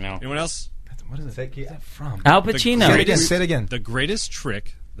 No. Anyone else? What is it? Where's that from? Al The Pacino. Say it again. Say it again. The greatest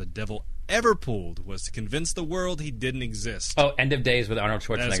trick the devil ever pulled was to convince the world he didn't exist. Oh, End of Days with Arnold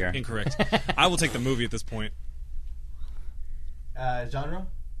That is Schwarzenegger. incorrect. I will take the movie at this point. Genre?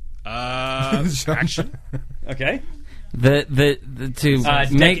 Action. Okay. The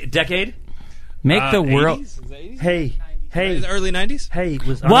to make decade. make the world. 80s? Is it 80s? Hey, The early 90s? hey.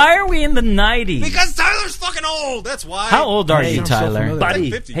 Was Why are we in the 90s? Because Tyler's fucking old. That's why. How old are Hey, you, I'm so Tyler? familiar. buddy?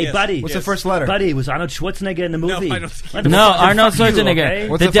 Like 50, hey, yes. buddy. What's the first letter? Buddy, was Arnold Schwarzenegger in the movie? I don't think- What the No, fuck- Arnold fuck you, Schwarzenegger. okay?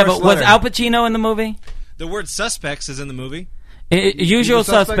 What's The the devil first was letter? Al Pacino in the movie. The word suspects is in the movie. Usual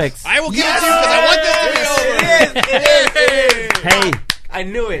Suspects. I will give it to you because I want this to be over. Hey, I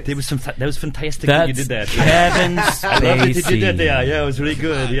knew it. that was fantastic That's that you did that. Kevin Spacey. I love that you did that there. Yeah, it was really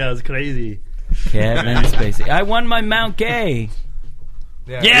good. Yeah, it was crazy. Kevin Spacey. I won my Mount Gay.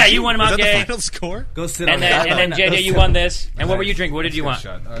 Yeah, you won Is Mount that Gay. the final score? Go sit And on then, that. and then JJ, you won this. And what were you drinking? What did you want?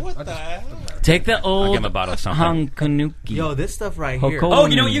 What the hell? Take the I'll old give him a bottle of something. Hunkanuki. Yo, this stuff right Hoko- here. Oh,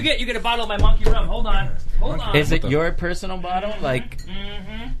 you know what? You get a bottle of my monkey rum. Hold on. Is it your personal bottle? Like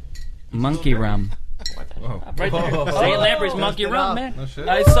monkey rum? Right there. St. Lampre's monkey rum, man. No shit.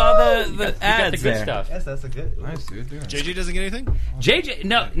 I saw the You got ads the good there. stuff. Yes, that's a good. Nice, dude. JJ doesn't get anything? JJ,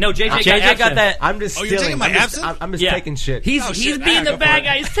 no, JJ JJ got that. I'm just Oh, stealing. you're taking my I'm just, absinthe? I'm just Yeah. taking shit. He's Oh, he's shit. being Go the for bad it.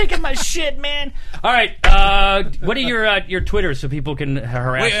 guy. He's taking my shit, man. All right, what are your Twitters so people can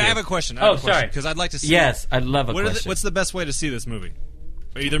harass Wait, you? I have a question. Oh, sorry. Because I'd like to see. Yes, I'd love a What are question. what's the best way to see this movie?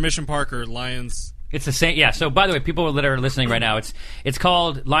 Either Mission Park or Lions. It's the same. Yeah. So, by the way, people that are listening right now, it's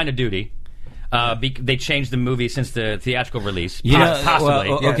called Line of Duty. They changed the movie since the theatrical release. You know, Possibly.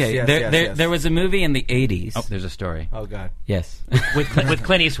 well, okay, Yes, there yes. was a movie in the 80s. Oh, there's a story Oh God. Yes. with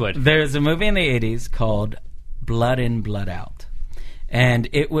Clint Eastwood. There's a movie in the 80s called Blood In, Blood Out. And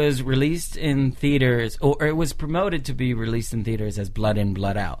it was released in theaters, or it was promoted to be released in theaters as Blood In,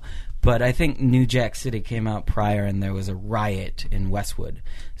 Blood Out. But I think New Jack City came out prior, and there was a riot in Westwood.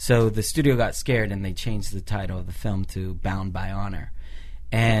 So the studio got scared, and they changed the title of the film to Bound by Honor.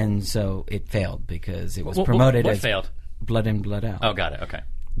 And so it failed because it was promoted what as failed? Blood In, Blood Out. Oh, got it. Okay.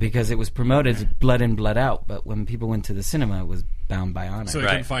 Because it was promoted as Blood In, Blood Out, but when people went to the cinema, it was Bound by Honor. So they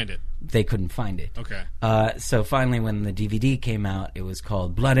couldn't find it. They couldn't find it. Okay. So finally, when the DVD came out, it was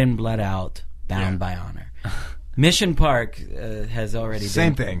called Blood In, Blood Out, Bound by Honor. Mission Park has already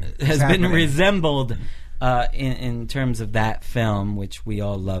Same been, thing. has It's been happening. resembled in terms of that film, which we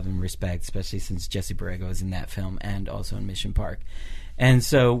all love and respect, especially since Jesse Borrego is in that film and also in Mission Park. And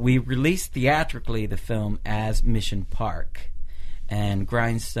so we released theatrically the film as Mission Park. And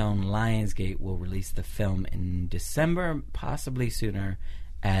Grindstone Lionsgate will release the film in December, possibly sooner,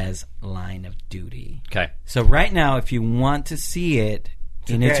 as Line of Duty. Okay. So right now, if you want to see it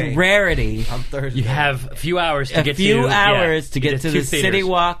in its Today. rarity, On Thursday. You have a few hours to a get few to hours to get to the two City theaters.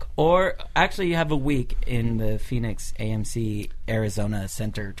 Walk, or actually you have a week in the Phoenix AMC Arizona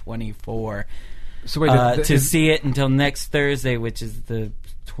Center 24 So wait, to see it until next Thursday, which is the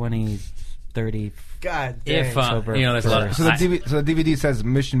 30. God. If dang. you know, there's a lot. so the DVD says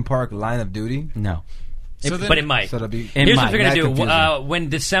Mission Park Line of Duty. No. So then- but it might. So that'll be. It Here's might. what we're gonna That's do. confusing. When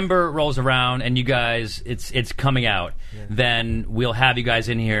December rolls around and you guys, it's coming out, then we'll have you guys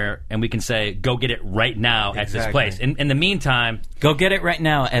in here and we can say, go get it right now at this Exactly. place. In the meantime, Go get it right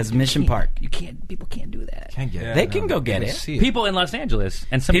now as Mission Park. people can't do that. Can't get it. They can go get it. See People in Los Angeles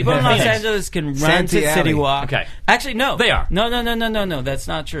and some People in Los Phoenix. Angeles can run Santee to City Alley. Walk. Okay. Actually, no, They are. No. That's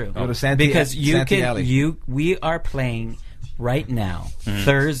not true. Go to Santee- because you Santee can. Alley. We are playing right now,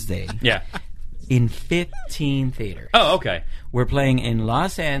 Thursday. Yeah. in 15 theaters. Oh, okay. We're playing in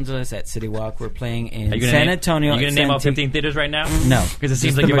Los Angeles at City Walk. We're playing in Are you gonna San name- Antonio. You going to name all 15 theaters right now? No. Because it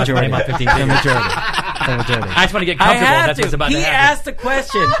seems Just like the you're about to majority. name all 15 The theaters. majority. I just want to get I comfortable. have That's to. what's about He to happen. asked a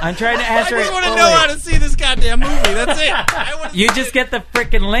question. I'm trying to answer I it. just want to know how to see this goddamn movie. That's it. I wanna You just get the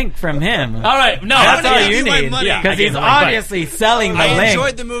freaking link from him. All right. No, That's wanna all give you you my need. money. Yeah, I Because gave he's the link, but- obviously selling the I link.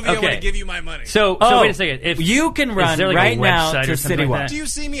 enjoyed the movie. I Okay. want to give you my money. So wait a second. If You can run is there like right a now website to or something City like Walk. that? Do you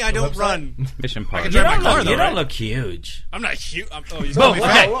see me? I don't run. Mission Park. I can You drive don't my car, look, though, you don't right? look huge. I'm not huge. Oh, you Boom, call me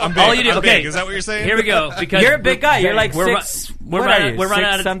fat? okay. I'm big. All you do, I'm okay. big. Is that what you're saying? Here we go. Because You're a big guy. You're like we're six. We're what running. are you, We're running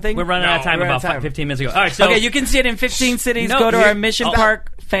six out of something. We're running out of time. we're out About of time. 15 minutes ago. All right. So Okay, you can see it in 15 cities. No, Go to here- our Mission oh.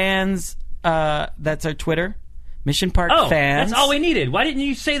 Park fans. That's our Twitter. Mission Park Oh, fans. that's all we needed. Why didn't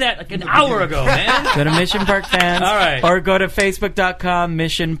you say that like an hour ago, man? Go to Mission Park fans. All right. Or go to Facebook.com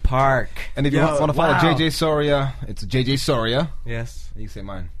Mission Park. And if you Yo, want to follow wow. JJ Soria, it's JJ Soria. Yes. You can say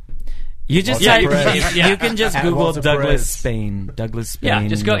mine. You just Yeah, type, you can- yeah. you can just At Google Walter Douglas Perez. Spain. Douglas Spain. Yeah,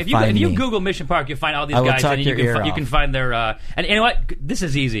 just go. you'll If you find me. Google Mission Park, you'll find all these I will guys, talk and your ear you off. can find their. And you know what? This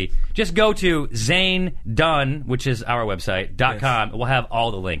is easy. Just go to Zane Dunn, which is our website .com. We'll have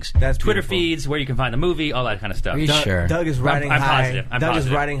all the links. That's Twitter beautiful. feeds, where you can find the movie, all that kind of stuff. Are you sure? Doug is riding I'm high. positive. I'm Doug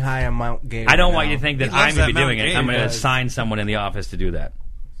positive. is riding high on Mount Gay. I don't right want now. you to think that He loves I'm going to be that doing it. Mountain I'm going to Game. assign someone in the office to do that.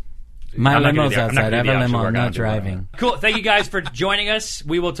 My I'm not gonna limo's do the- I'm not outside. I gonna have do a the limo. actual I'm work. not driving. Cool. Thank you guys for joining us.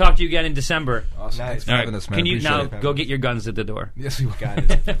 We will talk to you again in December. Awesome. Nice. Thanks for All having right. us, man. Can you Appreciate now it. go get your guns at the door? Yes, we Got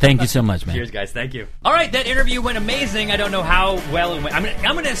it. Thank you so much, man. Cheers, guys. Thank you. All right, that interview went amazing. I don't know how well it went. I'm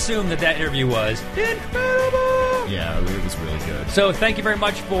going to assume that interview was incredible. Yeah, it was really good. So thank you very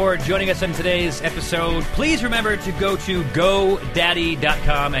much for joining us on today's episode. Please remember to go to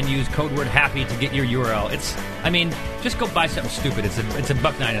GoDaddy.com and use code word HAPPY to get your URL. Just go buy something stupid. It's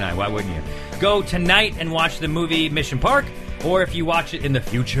 $1.99. Why wouldn't you? Go tonight and watch the movie Mission Park. Or if you watch it in the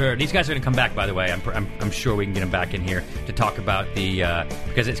future, these guys are going to come back. By the way, I'm sure we can get them back in here to talk about the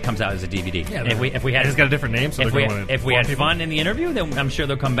because it comes out as a DVD. Yeah, And if we had it's got a different name, so if they're we, gonna if we warn had people. fun in the interview, then I'm sure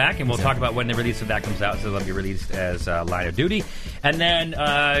they'll come back and we'll talk about when the release of that comes out. So they'll be released as Line of Duty. And then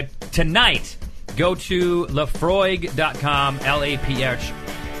tonight, go to lafroig.com, L-A-P-H.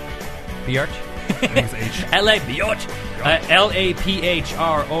 P-H? L-A-P-H.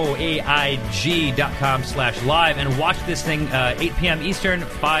 LAPHROAIG.com/live and watch this thing 8 p.m. Eastern,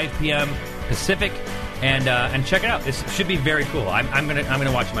 5 p.m. Pacific, and check it out. This should be very cool. I'm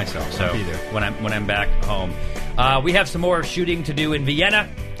gonna watch it myself. So when I'm back home, we have some more shooting to do in Vienna.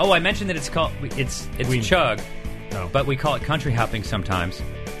 Oh, I mentioned that it's Chug, but we call it country hopping sometimes,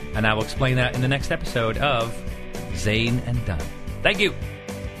 and I will explain that in the next episode of Zane and Dunn. Thank you.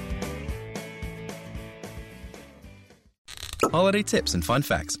 Holiday tips and fun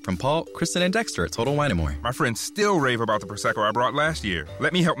facts from Paul, Kristen, and Dexter at Total Wine & More. My friends still rave about the Prosecco I brought last year.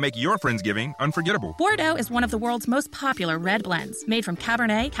 Let me help make your Friendsgiving unforgettable. Bordeaux is one of the world's most popular red blends, made from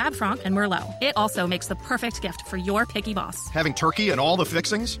Cabernet, Cab Franc, and Merlot. It also makes the perfect gift for your picky boss. Having turkey and all the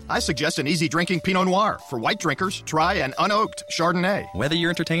fixings? I suggest an easy-drinking Pinot Noir. For white drinkers, try an unoaked Chardonnay. Whether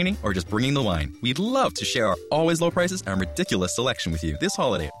you're entertaining or just bringing the wine, we'd love to share our always low prices and ridiculous selection with you this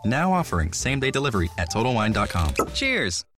holiday. Now offering same-day delivery at TotalWine.com. Cheers!